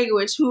my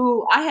language,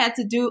 who I had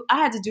to do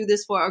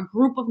this for a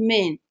group of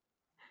men.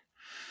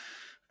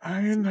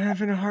 I am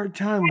having a hard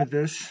time with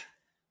this.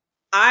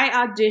 I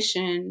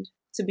auditioned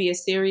to be a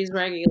series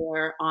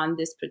regular on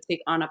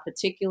a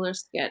particular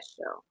sketch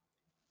show.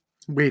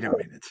 Wait a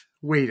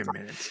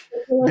minute.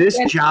 This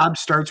job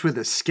starts with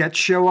a sketch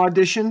show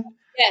audition?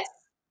 Yes.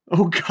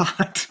 Oh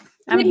God.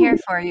 I'm here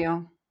for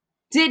you.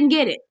 Didn't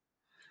get it.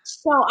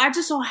 So I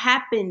just so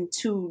happened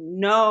to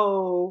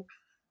know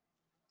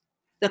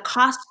the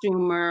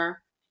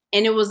costumer,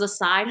 and it was a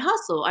side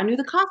hustle. I knew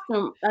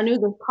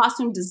the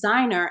costume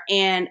designer,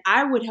 and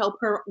I would help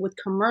her with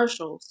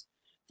commercials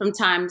from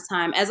time to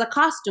time as a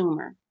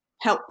costumer,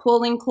 help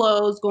pulling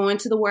clothes, going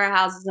to the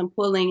warehouses and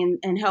pulling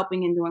and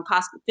helping and doing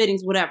costume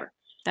fittings, whatever.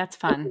 That's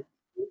fun.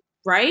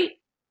 Right?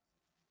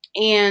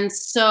 And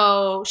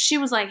so she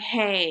was like,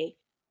 hey,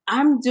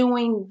 I'm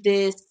doing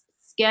this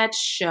sketch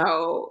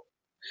show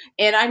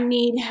and I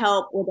need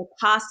help with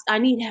I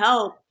need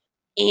help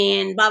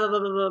and blah, blah, blah,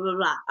 blah, blah, blah,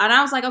 blah. And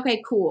I was like,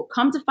 okay, cool.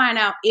 Come to find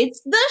out,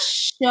 it's the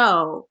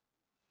show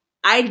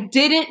I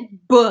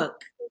didn't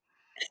book.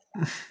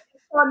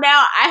 So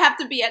now I have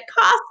to be a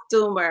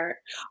costumer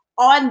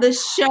on the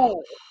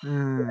show.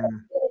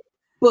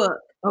 Book.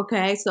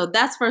 Okay. So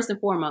that's first and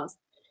foremost.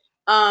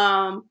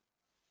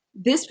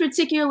 This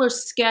particular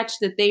sketch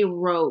that they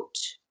wrote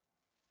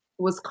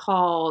was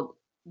called,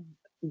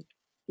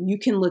 you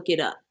can look it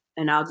up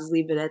and I'll just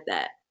leave it at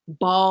that.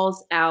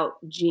 Balls Out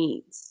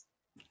Jeans.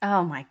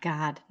 Oh my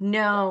God.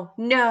 No.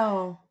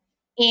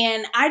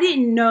 And I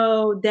didn't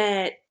know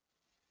that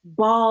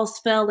balls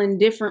fell in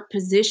different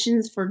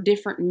positions for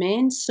different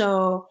men.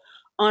 So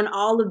on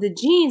all of the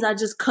jeans, I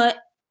just cut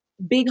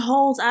big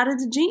holes out of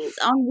the jeans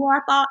on where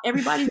I thought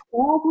everybody's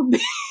balls would be.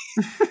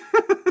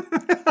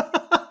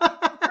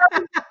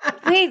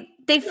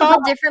 They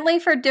fall differently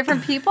for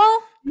different people?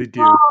 They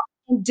do.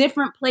 In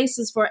different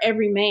places for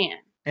every man.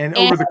 And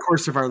over the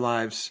course of our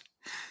lives.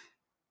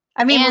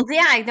 I mean,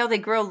 I know they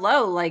grow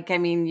low. Like, I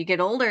mean, you get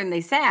older and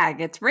they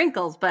sag. It's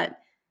wrinkles, but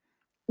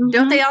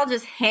Don't they all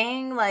just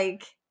hang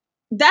like?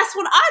 That's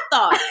what I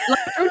thought. Like,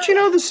 Don't you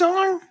know the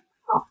song?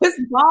 it's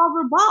balls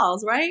or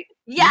balls, right?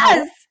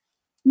 Yes.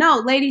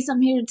 No, ladies,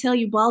 I'm here to tell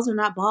you balls are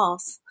not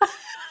balls.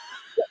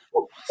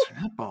 Balls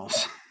are not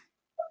balls.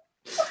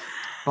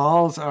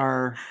 Balls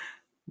are,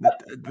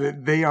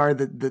 they are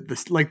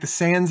the like the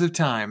sands of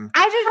time.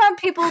 I just want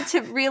people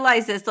to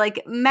realize this.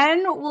 Like,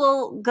 men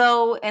will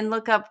go and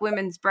look up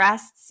women's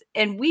breasts,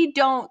 and we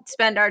don't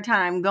spend our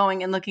time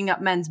going and looking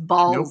up men's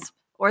balls. Nope.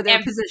 Or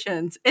their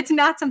positions. It's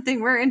not something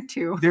we're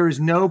into. There is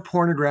no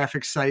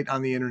pornographic site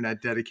on the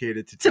internet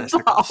dedicated to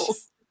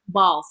testicles.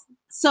 Balls.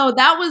 So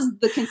that was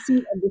the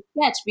conceit of the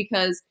sketch,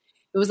 because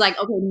it was like,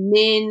 okay,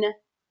 men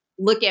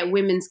look at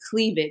women's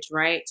cleavage,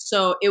 right?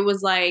 So it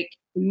was like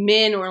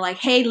men were like,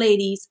 hey,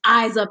 ladies,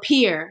 eyes up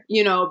here,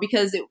 you know,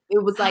 because it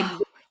was like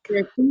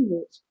their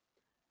cleavage.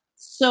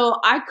 So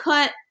I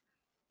cut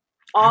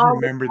all. I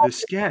remember the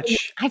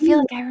sketch. I feel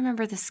like I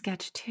remember the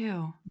sketch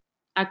too.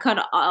 I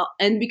cut all,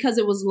 and because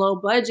it was low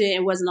budget,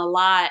 it wasn't a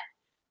lot.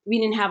 We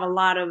didn't have a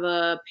lot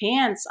of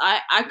pants.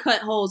 I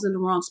cut holes in the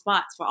wrong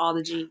spots for all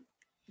the jeans,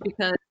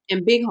 because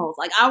and big holes.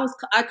 Like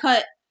I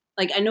cut,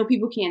 like, I know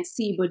people can't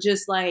see, but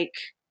just like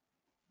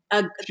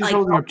She's like,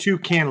 holding up 2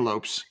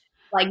 cantaloupes.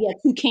 Like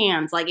 2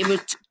 cans. Like it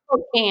was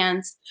 2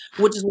 cans,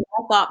 which is what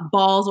I thought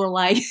balls were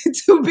like.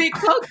 2 big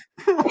cookies.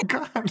 Oh my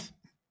God.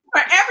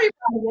 For everybody,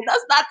 but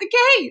that's not the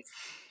case.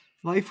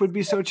 Life would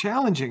be so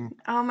challenging.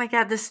 Oh my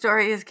God, this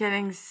story is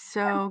getting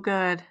so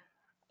good.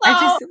 So,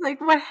 I just,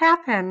 like, what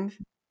happened?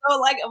 So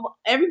like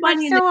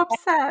everybody I'm so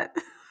upset.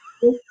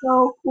 It's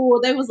so cool.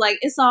 They was like,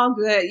 it's all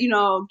good. You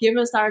know, give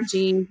us our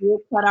jeans.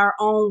 We'll cut our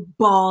own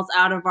balls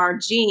out of our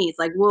jeans.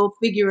 Like, we'll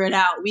figure it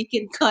out. We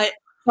can cut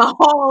the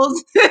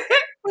holes.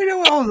 Wait,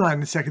 hold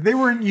on a second. They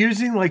weren't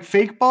using like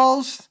fake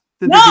balls?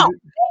 No,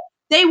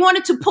 they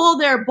wanted to pull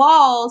their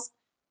balls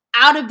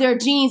out of their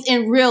jeans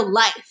in real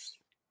life.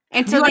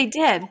 And so they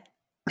did.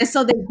 And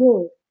so they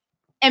did.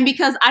 And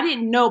because I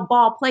didn't know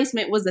ball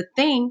placement was a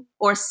thing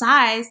or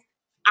size,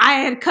 I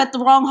had cut the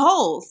wrong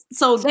holes.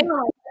 So they were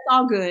like, it's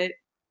all good.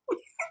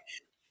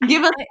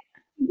 Give us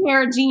a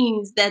pair of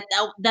jeans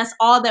that's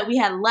all that we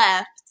had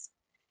left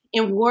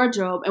in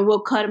wardrobe, and we'll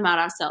cut them out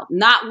ourselves.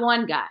 Not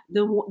one guy.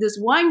 This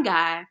one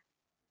guy,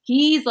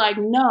 he's like,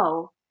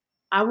 no,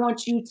 I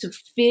want you to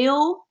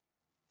feel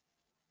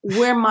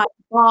where my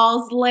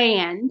balls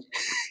land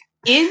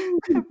in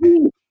the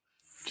jeans.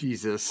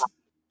 Jesus.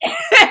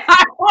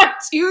 I want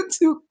you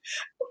to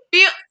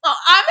feel. So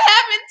I'm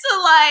having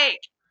to like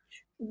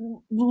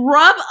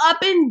rub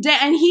up and down,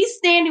 and he's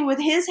standing with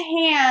his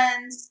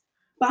hands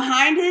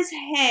behind his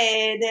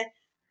head,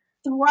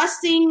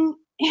 thrusting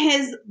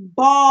his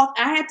balls.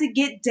 I had to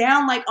get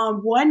down like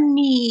on one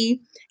knee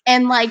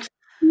and like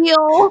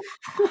feel.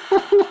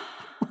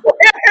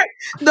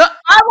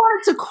 I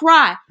wanted to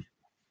cry.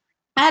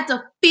 I had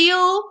to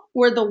feel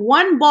where the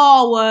one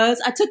ball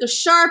was. I took a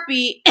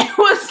Sharpie and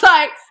was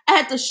like, I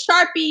had to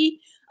Sharpie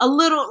a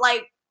little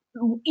like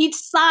each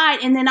side,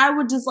 and then I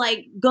would just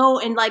like go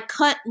and like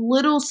cut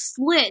little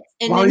slits.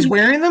 And while then he's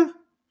wearing them?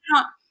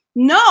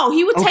 No,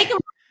 he would take them.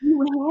 He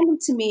would hand them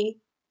to me,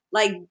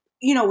 like,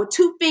 you know, with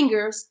 2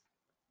 fingers.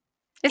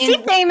 Is he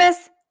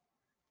famous?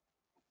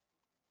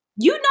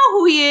 You know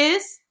who he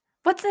is.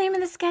 What's the name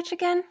of the sketch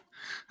again?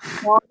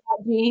 Balls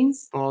Out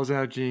Jeans. Balls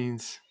Out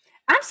Jeans.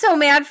 I'm so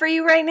mad for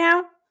you right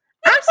now.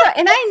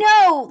 And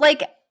I know,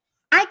 like,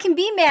 I can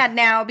be mad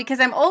now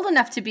because I'm old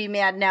enough to be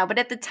mad now. But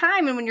at the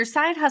time, and when you're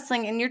side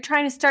hustling and you're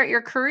trying to start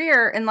your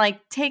career and like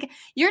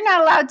you're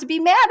not allowed to be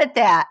mad at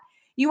that.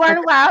 You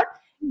aren't allowed.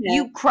 Yeah.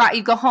 You cry,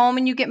 you go home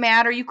and you get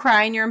mad, or you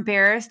cry and you're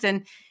embarrassed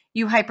and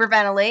you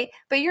hyperventilate,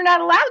 but you're not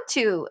allowed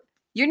to.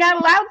 You're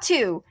not allowed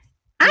to.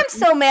 I'm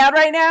so mad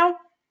right now.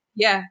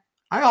 Yeah.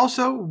 I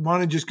also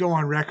want to just go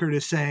on record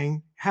as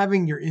saying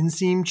having your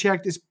inseam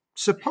checked is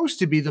supposed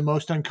to be the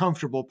most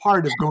uncomfortable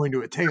part of going to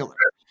a tailor.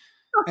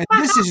 And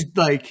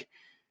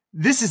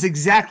this is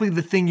exactly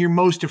the thing you're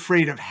most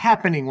afraid of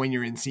happening when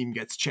your inseam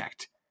gets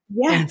checked.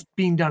 Yeah. And it's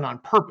being done on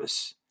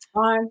purpose.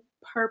 On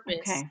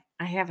purpose. Okay.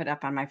 I have it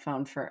up on my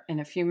phone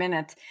in a few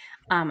minutes.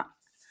 I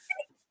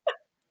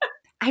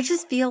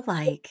just feel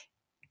like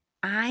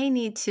I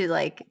need to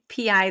like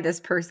PI this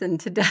person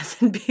to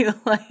death and be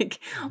like,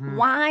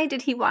 why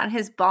did he want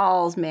his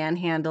balls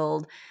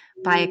manhandled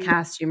by a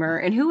costumer?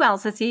 And who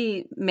else has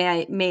he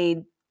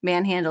made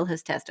manhandle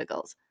his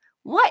testicles?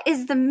 What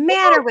is the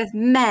matter with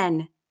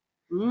men?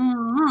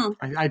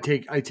 Mm-hmm. I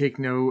take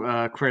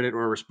no credit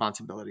or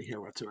responsibility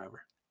here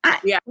whatsoever.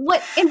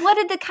 What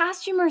did the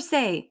costumer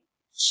say?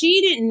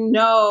 She didn't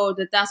know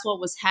that that's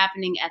what was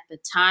happening at the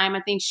time.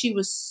 I think she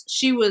was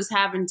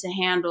having to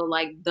handle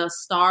like the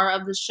star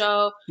of the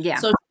show. Yeah.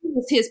 So she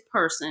was his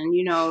person,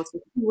 you know, so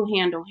she would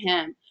handle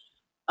him.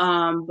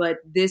 But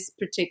this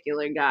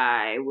particular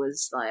guy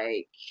was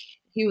like,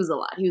 he was a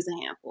lot. He was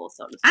a handful.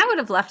 So to speak. I would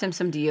have left him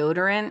some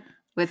deodorant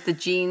with the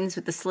jeans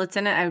with the slits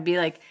in it. I would be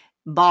like,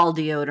 ball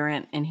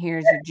deodorant, and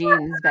here's your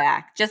jeans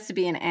back, just to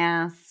be an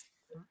ass.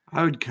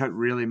 I would cut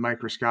really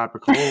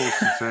microscopic holes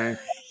and say, there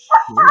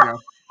you go.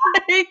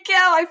 There you go.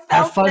 I felt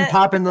Have fun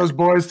popping those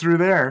boys through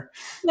there.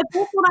 But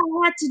that's what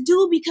I had to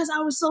do because I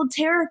was so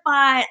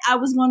terrified I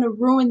was going to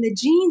ruin the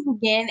jeans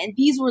again, and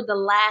these were the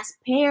last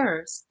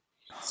pairs.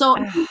 So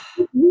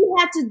we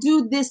had to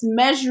do this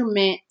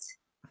measurement,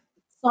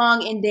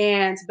 song and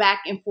dance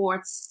back and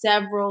forth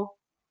several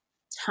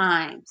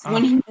times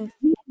when he did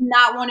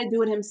not want to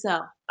do it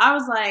himself. I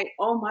was like,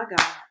 oh my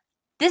God.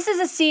 This is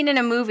a scene in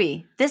a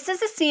movie.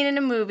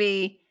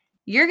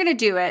 You're going to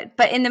do it.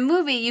 But in the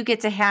movie, you get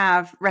to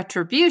have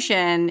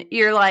retribution.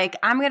 You're like,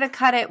 I'm going to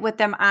cut it with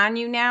them on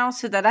you now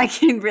so that I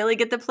can really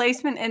get the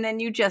placement. And then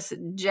you just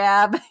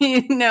jab,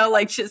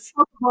 like just.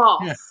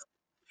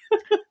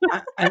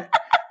 Yeah.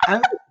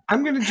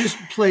 I'm going to just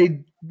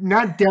play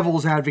not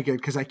devil's advocate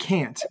because I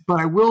can't. But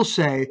I will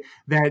say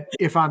that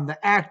if I'm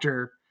the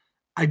actor,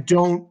 I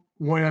don't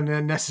want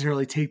to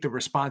necessarily take the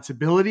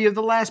responsibility of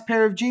the last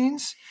pair of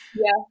jeans.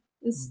 Yeah.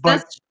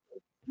 But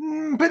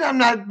I'm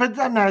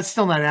not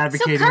still not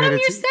advocating. So cut them that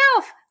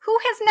yourself. Who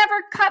has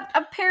never cut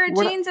a pair of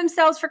jeans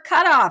themselves for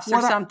cutoffs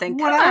or something?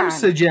 What I'm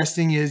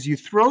suggesting is you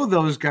throw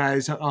those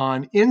guys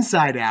on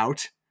inside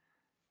out,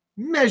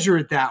 measure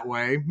it that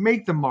way,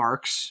 make the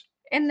marks.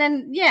 And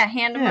then,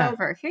 hand them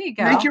over. Here you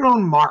go. Make your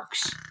own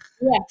marks.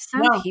 Yeah.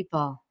 Some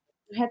people.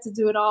 I had to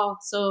do it all.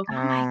 So, oh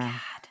my God.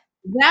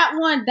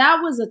 That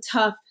was a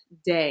tough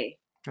day.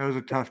 That was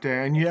a tough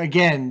day. And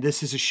again,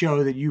 this is a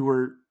show that you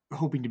were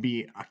hoping to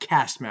be a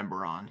cast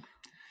member on.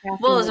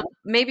 Well, it was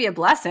maybe a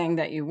blessing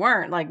that you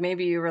weren't. Like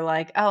maybe you were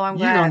like, "Oh, I'm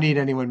glad." You don't need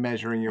anyone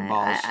measuring your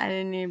balls. I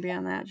didn't need to be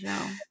on that show.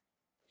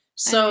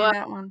 So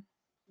that one.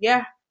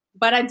 Yeah,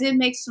 but I did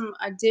make some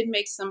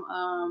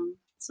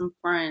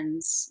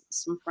friends,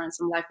 some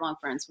lifelong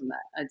friends from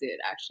that. I did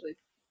actually.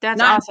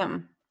 That's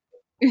awesome.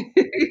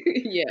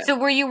 Yeah. So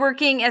were you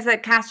working as a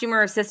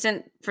costumer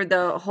assistant for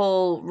the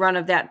whole run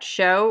of that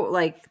show?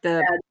 Like we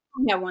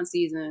had one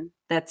season.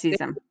 That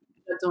season.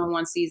 Doing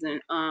one season.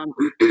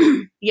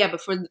 Yeah,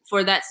 but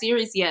for that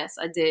series, yes,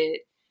 I did.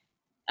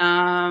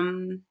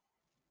 I've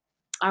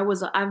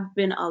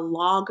been a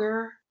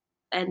logger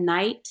at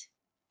night.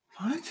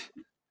 What?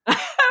 I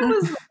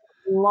was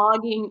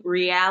logging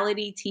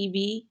reality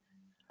TV.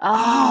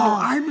 Oh,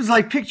 I was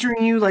like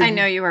picturing you like. I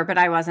know you were, but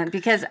I wasn't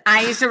because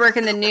I used to work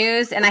in the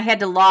news and I had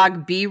to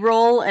log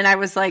B-roll, and I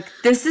was like,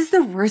 "This is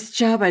the worst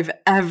job I've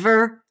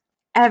ever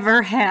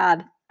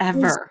had,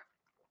 ever."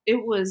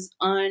 It was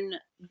and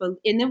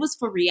it was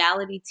for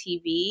reality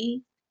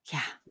TV.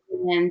 Yeah,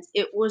 and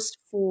it was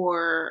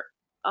for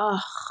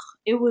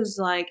it was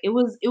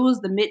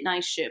the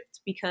midnight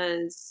shift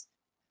because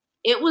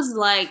it was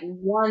like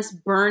once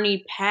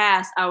Bernie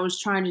passed, I was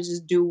trying to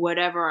just do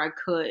whatever I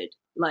could,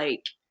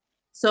 like.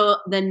 So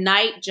the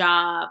night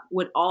job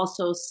would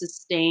also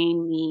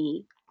sustain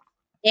me,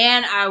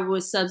 and I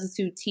was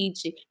substitute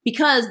teaching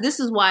because this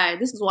is why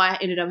I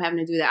ended up having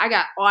to do that. I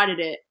got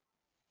audited,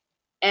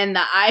 and the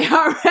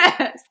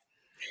IRS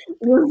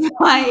was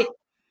like,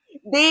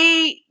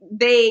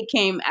 they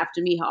came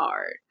after me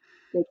hard.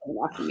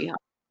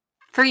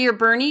 For your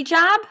Bernie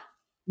job?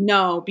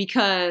 No,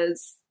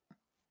 because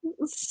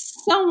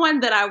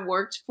someone that I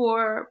worked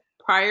for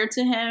prior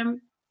to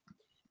him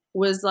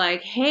was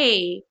like,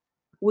 "Hey,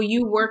 will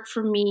you work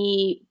for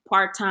me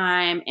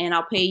part-time and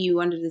I'll pay you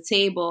under the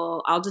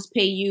table. I'll just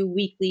pay you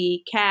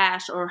weekly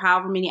cash or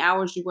however many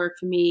hours you work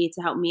for me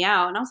to help me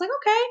out." And I was like,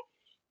 "Okay,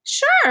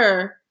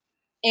 sure."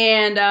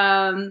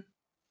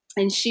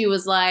 And she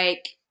was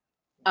like,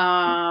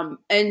 and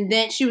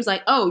then she was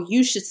like, "Oh,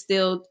 you should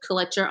still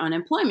collect your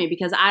unemployment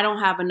because I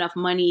don't have enough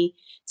money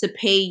to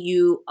pay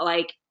you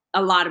like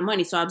a lot of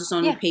money. So I'll just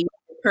only pay you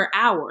per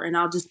hour and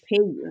I'll just pay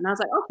you." And I was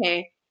like,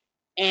 "Okay."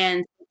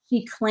 And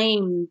she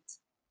claimed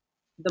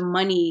the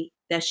money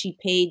that she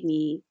paid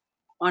me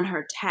on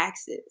her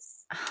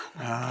taxes.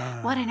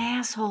 What an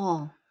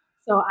asshole.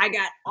 So I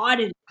got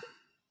audited.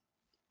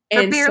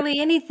 For barely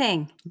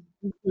anything.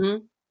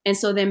 Mm-hmm. And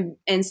so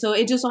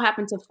it just so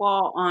happened to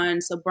fall on,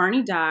 so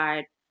Bernie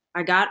died,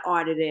 I got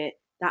audited,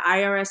 the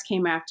IRS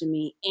came after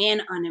me,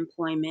 and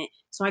unemployment.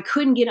 So I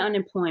couldn't get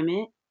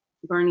unemployment.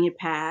 Bernie had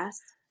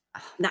passed.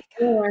 The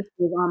IRS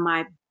was on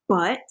my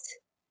butt.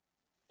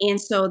 And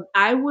so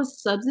I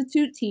was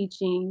substitute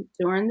teaching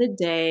during the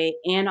day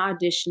and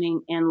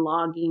auditioning and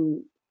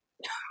logging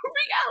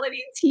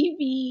reality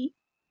TV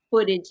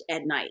footage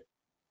at night.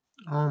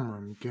 Oh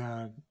my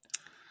God.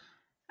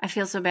 I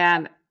feel so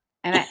bad.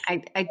 And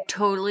I've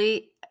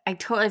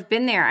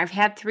been there. I've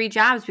had 3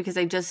 jobs because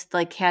I just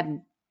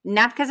had,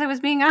 not because I was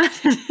being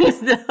honest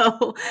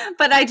though,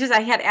 but I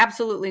had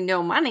absolutely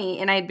no money,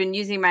 and I'd been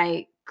using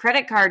my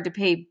credit card to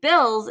pay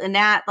bills, and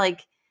that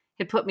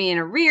had put me in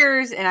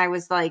arrears, and I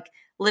was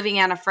living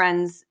on a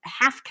friend's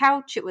half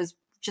couch. It was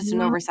just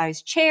an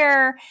oversized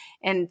chair.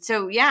 And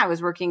so, I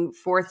was working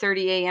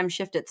 4:30 a.m.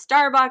 shift at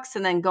Starbucks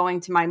and then going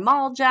to my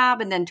mall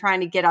job and then trying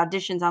to get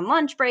auditions on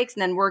lunch breaks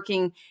and then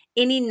working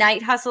any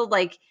night hustle,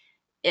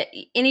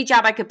 any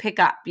job I could pick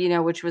up,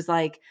 which was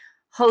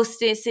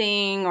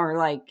hostessing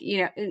or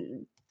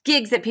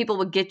gigs that people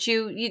would get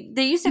you.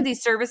 They used to have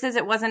these services.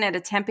 It wasn't at a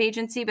temp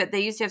agency, but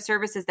they used to have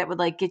services that would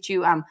get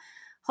you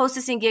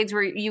hostessing gigs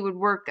where you would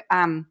work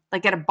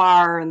like at a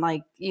bar and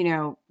like,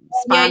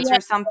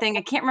 sponsor something.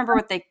 I can't remember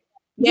what they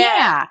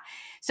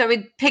So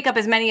we'd pick up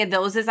as many of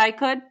those as I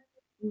could.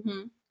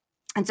 Mm-hmm.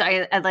 And so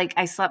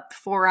I slept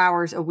 4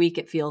 hours a week,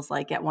 it feels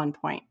like, at one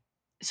point.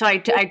 So I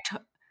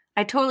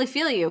totally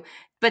feel you.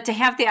 But to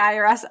have the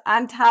IRS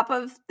on top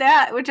of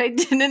that, which I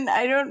didn't,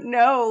 I don't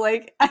know.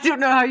 Like, I don't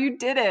know how you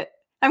did it.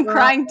 I'm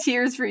crying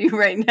tears for you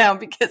right now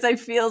because I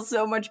feel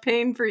so much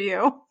pain for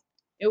you.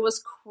 It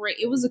was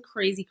it was a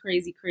crazy,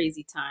 crazy,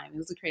 crazy time. It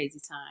was a crazy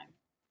time.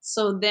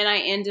 So then I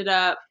ended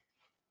up,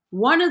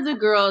 one of the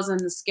girls in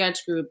the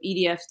sketch group,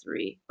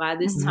 EDF3, by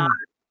this time,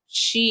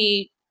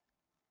 she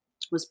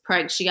was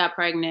pregnant. She got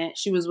pregnant.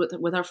 She was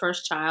with her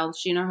first child.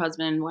 She and her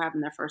husband were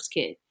having their first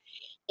kid.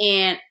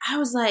 And I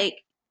was like,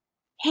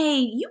 hey,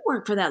 you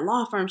work for that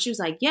law firm. She was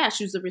like, yeah,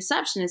 she was a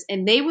receptionist.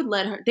 And they would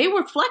let her, they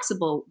were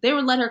flexible. They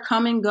would let her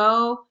come and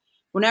go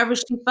whenever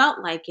she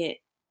felt like it.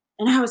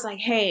 And I was like,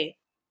 hey,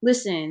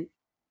 listen,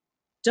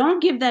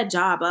 don't give that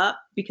job up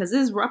because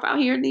it's rough out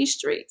here in these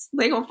streets.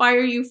 They gonna fire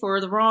you for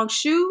the wrong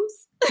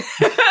shoes.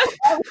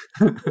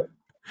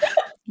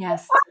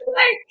 Yes.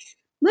 Like,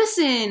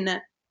 listen,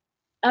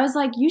 I was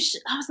like,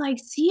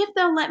 see if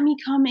they'll let me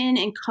come in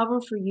and cover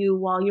for you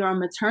while you're on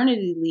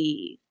maternity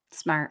leave.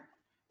 Smart.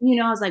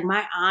 I was like,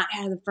 my aunt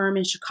had a firm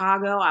in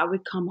Chicago. I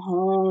would come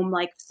home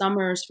like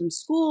summers from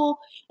school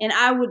and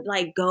I would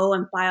like go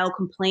and file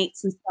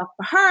complaints and stuff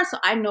for her. So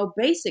I know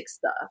basic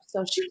stuff.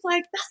 So she was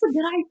like, that's a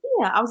good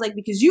idea. I was like,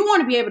 because you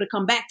want to be able to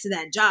come back to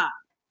that job.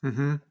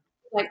 Mm-hmm.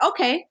 Like,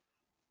 okay.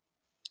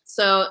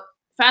 So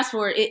fast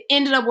forward, it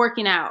ended up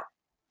working out.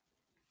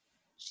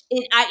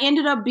 I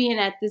ended up being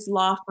at this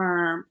law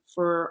firm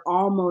for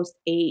almost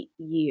 8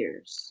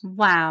 years.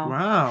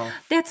 Wow.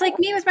 That's like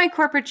me with my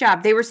corporate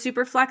job. They were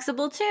super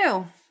flexible too.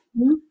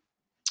 Mm-hmm.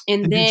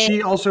 And then did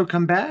she also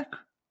come back?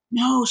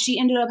 No, she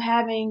ended up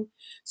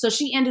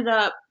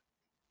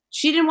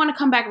she didn't want to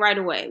come back right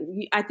away.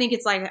 I think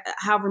it's like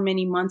however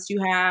many months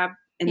you have.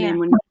 And then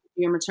when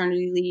your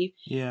maternity leave.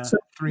 Yeah, so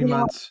 3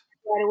 months.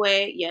 Right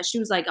away. Yeah, she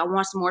was like, I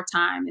want some more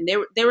time. And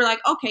they were like,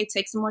 okay,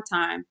 take some more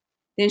time.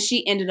 Then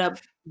she ended up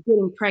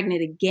getting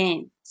pregnant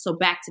again. So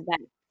back to back.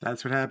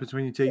 That's what happens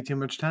when you take too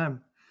much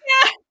time.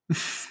 Yeah.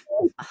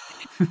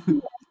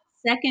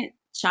 Second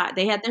child,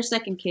 they had their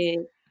second kid.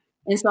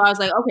 And so I was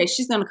like, okay,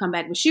 she's going to come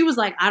back. But she was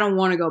like, I don't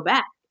want to go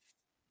back.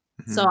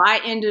 Mm-hmm. So I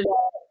ended up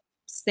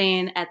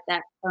staying at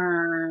that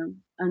firm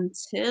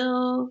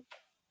until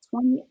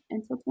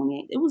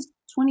 28. It was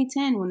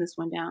 2010 when this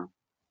went down.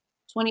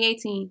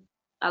 2018,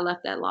 I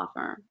left that law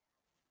firm.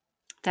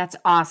 That's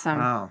awesome.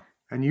 Wow.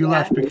 And you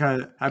left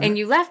because...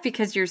 you left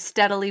because you're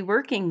steadily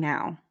working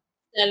now.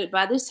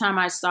 By this time,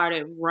 I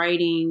started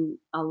writing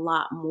a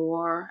lot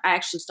more. I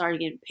actually started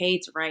getting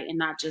paid to write and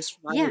not just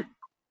write. Yeah.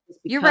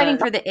 You're writing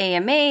for the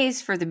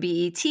AMAs, for the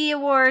BET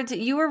Awards.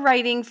 You were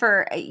writing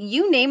for...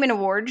 You name an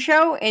award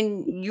show,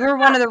 and you're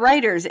one of the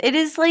writers. It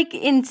is, like,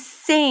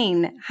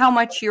 insane how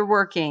much you're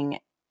working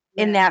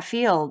in that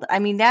field. I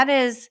mean,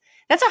 that's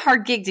a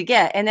hard gig to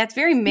get, and that's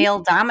very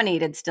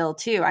male-dominated still,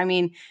 too. I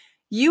mean,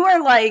 you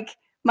are, like...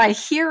 my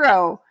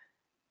hero.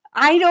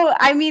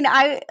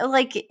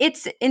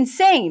 It's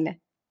insane.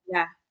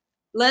 Yeah.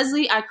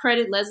 I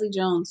credit Leslie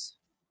Jones.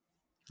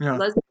 Yeah.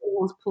 Leslie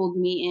Jones pulled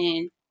me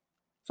in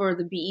for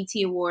the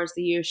BET Awards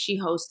the year she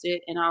hosted,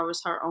 and I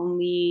was the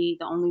only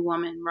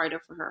woman writer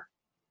for her.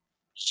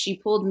 She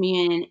pulled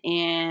me in,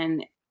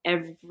 and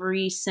ever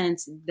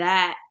since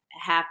that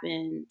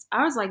happened,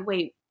 I was like,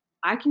 wait,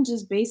 I can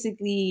just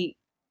basically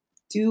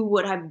do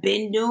what I've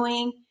been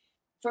doing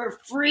for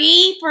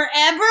free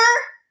forever?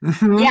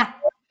 Yeah.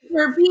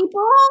 For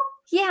people?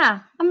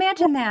 Yeah.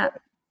 Imagine that.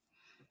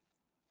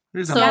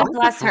 So God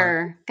bless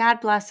her.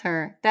 God bless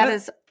her.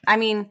 That's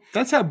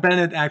how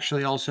Bennett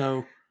actually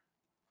also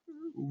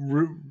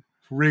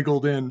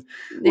wriggled in.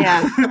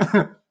 Yeah.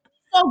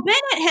 So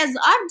Bennett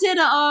I did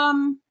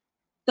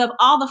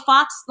all the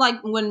Fox,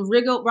 like when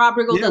Rob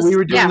Riggle does. We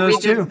were doing those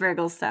too. Did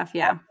Riggle stuff.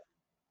 Yeah.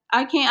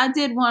 I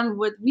did one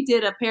we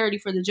did a parody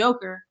for the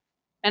Joker.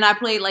 And I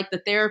played like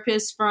the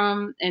therapist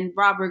and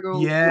Rob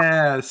Riggle.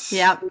 Yes.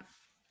 Yep.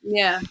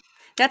 Yeah.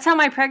 That's how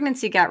my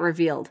pregnancy got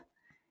revealed.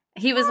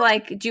 He was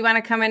like, do you want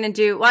to come in and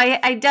do... Well,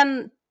 I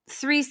done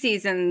 3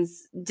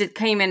 seasons,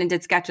 came in and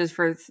did sketches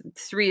for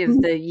 3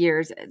 of the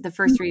years, the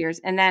first 3 years.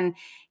 And then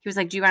he was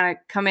like, do you want to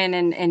come in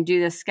and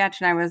do this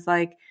sketch? And I was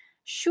like,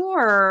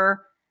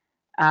 sure.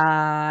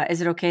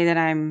 Is it okay that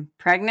I'm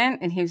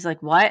pregnant? And he was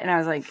like, what? And I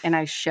was like, and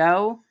I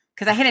show?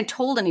 Because I hadn't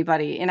told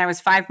anybody. And I was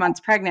 5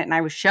 months pregnant and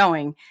I was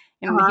showing.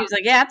 And he was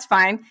like, yeah, it's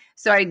fine.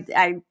 So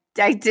I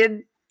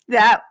did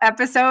that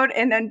episode.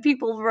 And then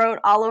people wrote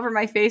all over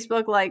my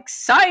Facebook, like,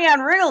 saw you on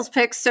Riggle's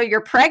pics. So you're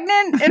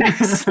pregnant? And I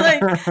was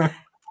like,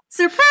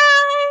 surprise.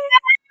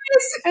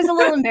 It was a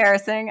little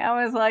embarrassing.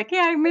 I was like,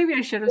 yeah, maybe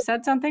I should have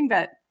said something,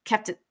 but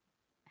kept it.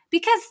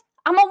 Because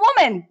I'm a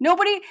woman.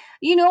 Nobody,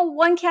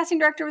 one casting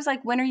director was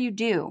like, when are you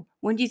due?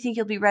 When do you think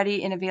you'll be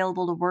ready and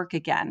available to work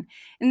again?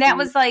 And that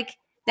was like,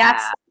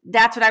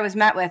 that's what I was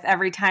met with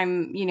every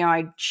time,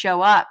 I'd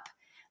show up.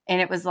 And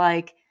it was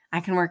like, I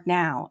can work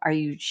now. Are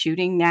you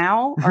shooting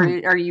now? Or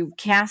are you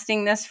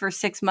casting this for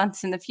 6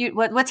 months in the future?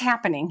 What's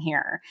happening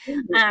here?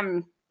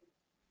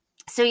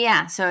 So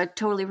it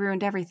totally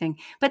ruined everything,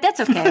 but that's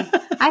okay.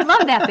 I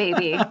love that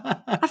baby.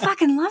 I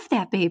fucking love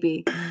that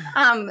baby.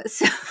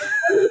 So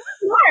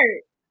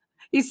Smart.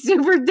 He's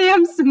super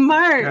damn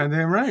smart.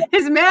 Goddamn right.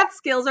 His math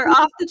skills are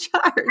off the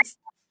charts.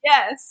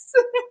 Yes.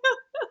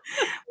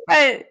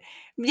 But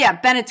yeah,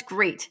 Bennett's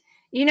great.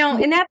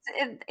 And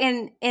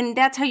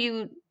that's how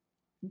you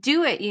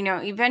do it.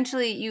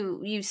 Eventually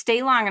you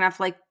stay long enough.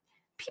 Like,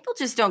 people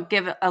just don't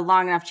give it a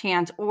long enough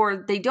chance,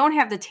 or they don't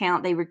have the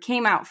talent. They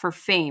came out for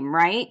fame,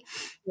 right?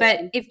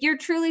 But if you're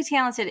truly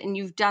talented and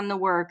you've done the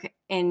work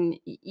and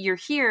you're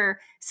here,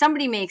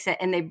 somebody makes it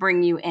and they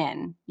bring you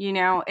in.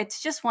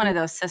 It's just one of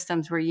those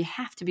systems where you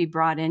have to be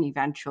brought in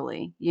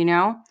eventually,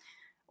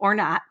 or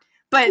not.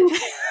 But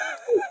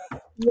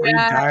or you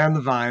die on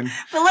the vine.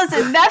 But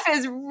listen, Neff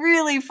is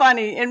really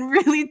funny and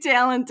really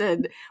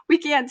talented. We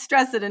can't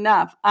stress it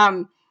enough.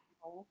 And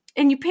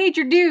you paid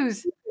your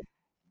dues.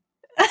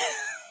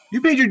 You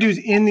paid your dues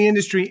in the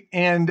industry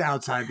and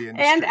outside the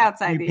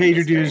industry. You paid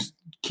your dues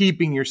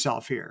keeping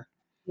yourself here.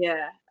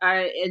 Yeah,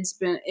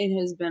 it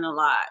has been a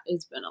lot.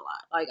 It's been a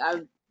lot. Like,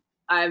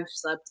 I've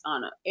slept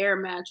on an air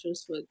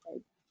mattress with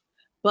like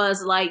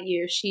Buzz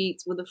Lightyear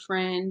sheets with a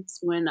friend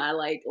when I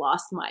like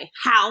lost my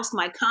house,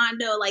 my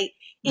condo. Like,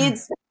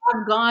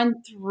 I've gone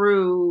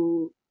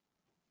through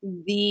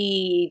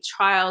the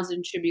trials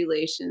and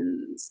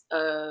tribulations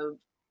of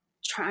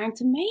trying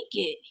to make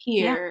it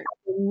here,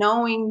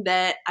 knowing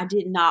that I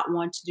did not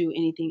want to do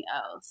anything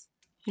else.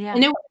 Yeah.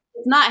 And it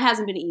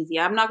hasn't been easy.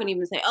 I'm not going to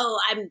even say,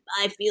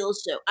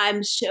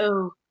 I'm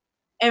so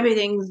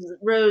everything's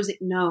rosy.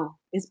 No,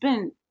 it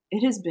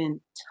has been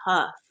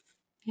tough.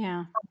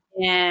 Yeah.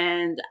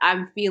 And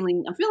I'm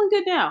feeling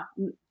good now.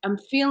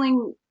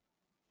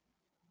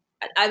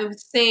 I would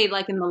say,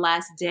 like, in the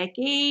last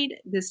decade,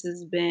 this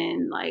has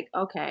been like,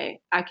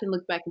 okay, I can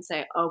look back and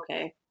say,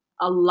 okay,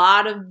 a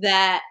lot of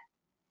that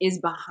is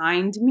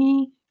behind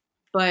me,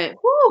 but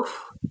whew.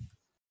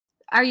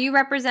 Are you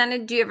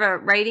represented? Do you have a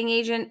writing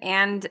agent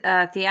and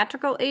a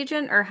theatrical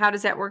agent, or how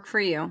does that work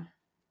for you?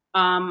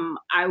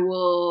 I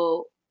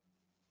will.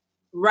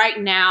 Right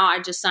now, I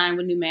just signed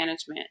with new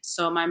management,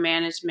 so my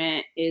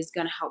management is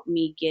going to help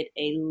me get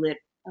a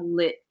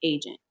lit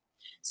agent.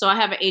 So I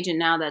have an agent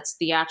now that's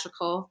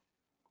theatrical,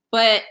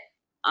 but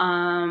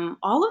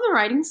all of the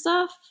writing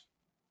stuff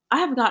I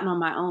have gotten on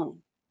my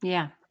own.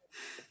 Yeah,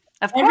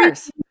 of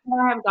course.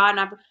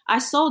 I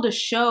sold a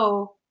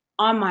show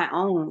on my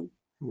own.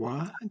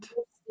 What?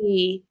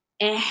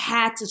 And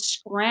had to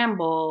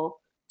scramble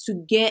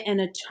to get an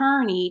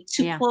attorney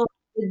to close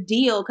the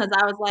deal because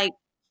I was like,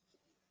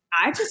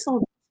 I just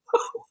sold.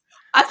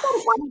 I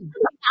sold.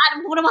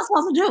 What am I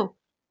supposed to do?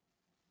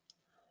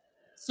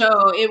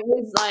 So it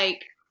was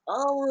like,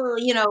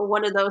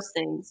 one of those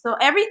things. So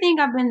everything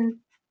I've been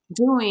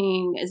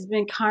doing has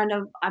been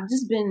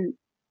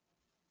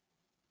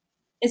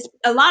it's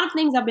a lot of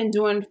things I've been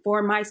doing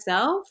for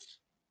myself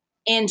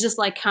and just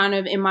like kind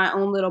of in my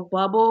own little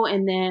bubble.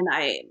 And then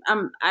I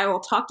will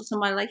talk to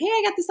somebody like, hey,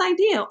 I got this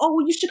idea. Oh,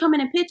 well, you should come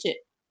in and pitch it.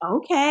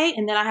 Okay.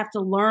 And then I have to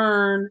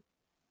learn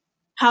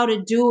how to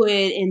do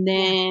it. And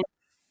then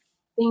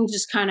things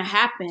just kind of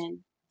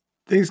happen.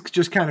 Things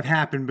just kind of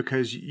happen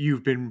because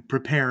you've been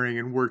preparing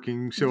and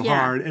working so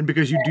hard and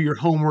because you do your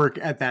homework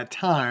at that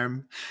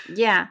time.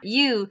 Yeah.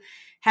 You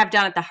have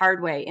done it the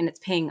hard way and it's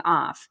paying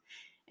off.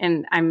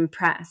 And I'm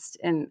impressed.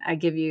 And I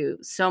give you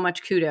so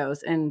much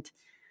kudos. And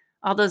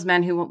all those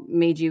men who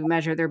made you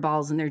measure their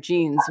balls in their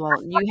jeans,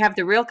 well, you have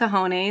the real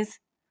cojones.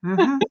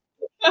 Mm-hmm.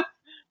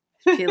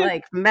 She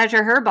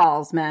measure her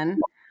balls, men.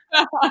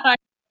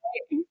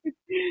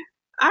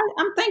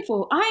 I'm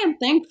thankful. I am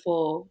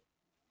thankful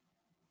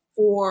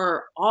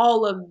for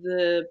all of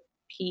the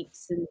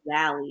peaks and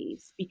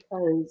valleys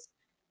because,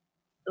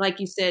 like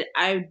you said,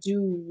 I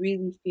do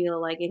really feel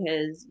like it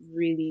has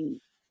really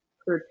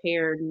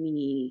prepared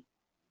me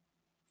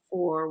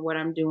for what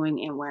I'm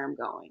doing and where I'm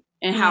going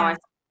and how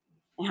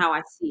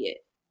I see it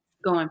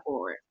going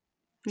forward.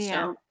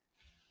 Yeah. So,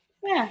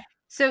 yeah.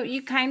 So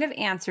you kind of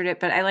answered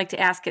it, but I like to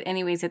ask it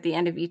anyways at the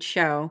end of each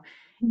show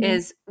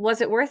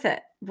was it worth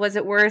it? Was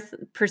it worth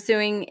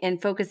pursuing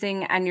and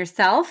focusing on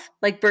yourself,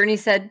 like Bernie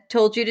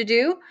told you to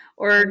do?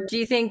 Or do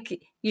you think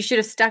you should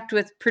have stuck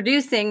with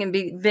producing and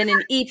been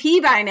an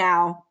EP by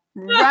now,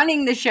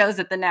 running the shows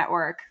at the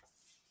network?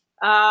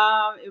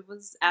 It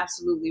was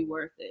absolutely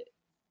worth it.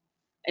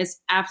 It's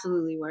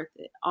absolutely worth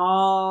it.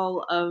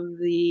 All of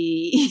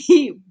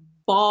the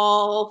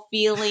ball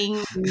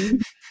feeling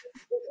and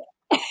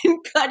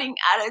cutting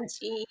out of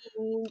jeans.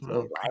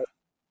 Okay.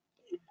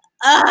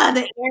 The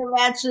air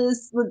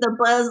mattress with the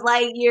Buzz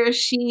Lightyear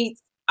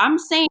sheets. I'm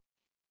saying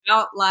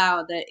out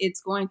loud that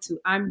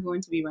I'm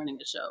going to be running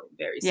a show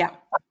very soon.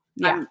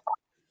 Yeah.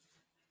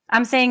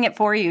 I'm saying it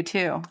for you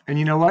too. And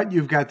you know what?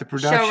 You've got the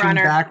production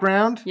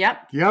background.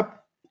 Yep.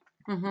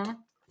 Mm-hmm.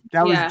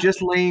 That was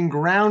just laying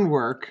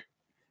groundwork.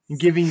 and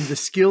giving you the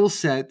skill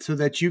set so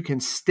that you can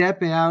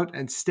step out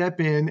and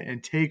step in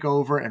and take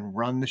over and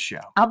run the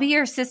show. I'll be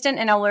your assistant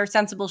and I'll wear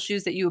sensible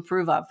shoes that you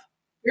approve of.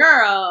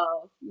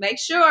 Girl, make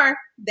sure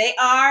they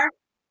are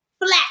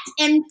flat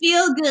and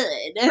feel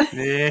good.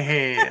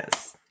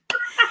 Yes.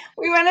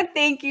 We want to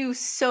thank you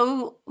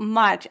so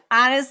much.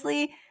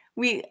 Honestly,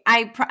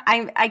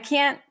 I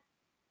can't.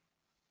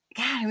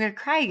 God, I'm going to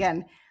cry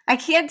again. I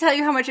can't tell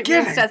you how much it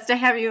means to us to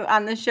have you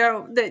on the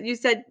show. That you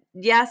said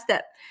yes.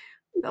 That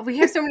we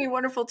have so many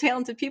wonderful,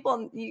 talented people,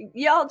 and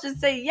y'all just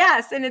say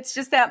yes, and it's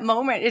just that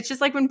moment. It's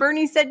just like when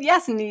Bernie said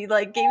yes, and he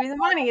like gave you the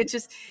money. It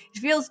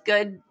feels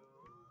good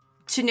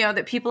to know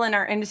that people in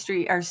our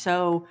industry are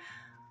so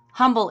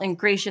humble and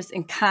gracious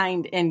and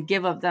kind and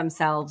give of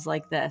themselves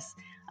like this.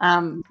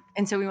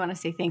 And so we want to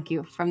say thank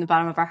you from the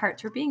bottom of our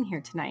hearts for being here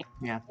tonight.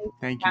 Yeah.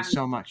 Thank you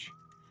so much.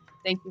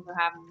 Thank you for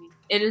having me.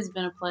 It has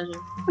been a pleasure.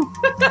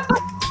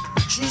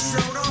 She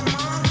showed on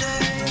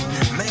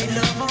Monday, made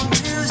love on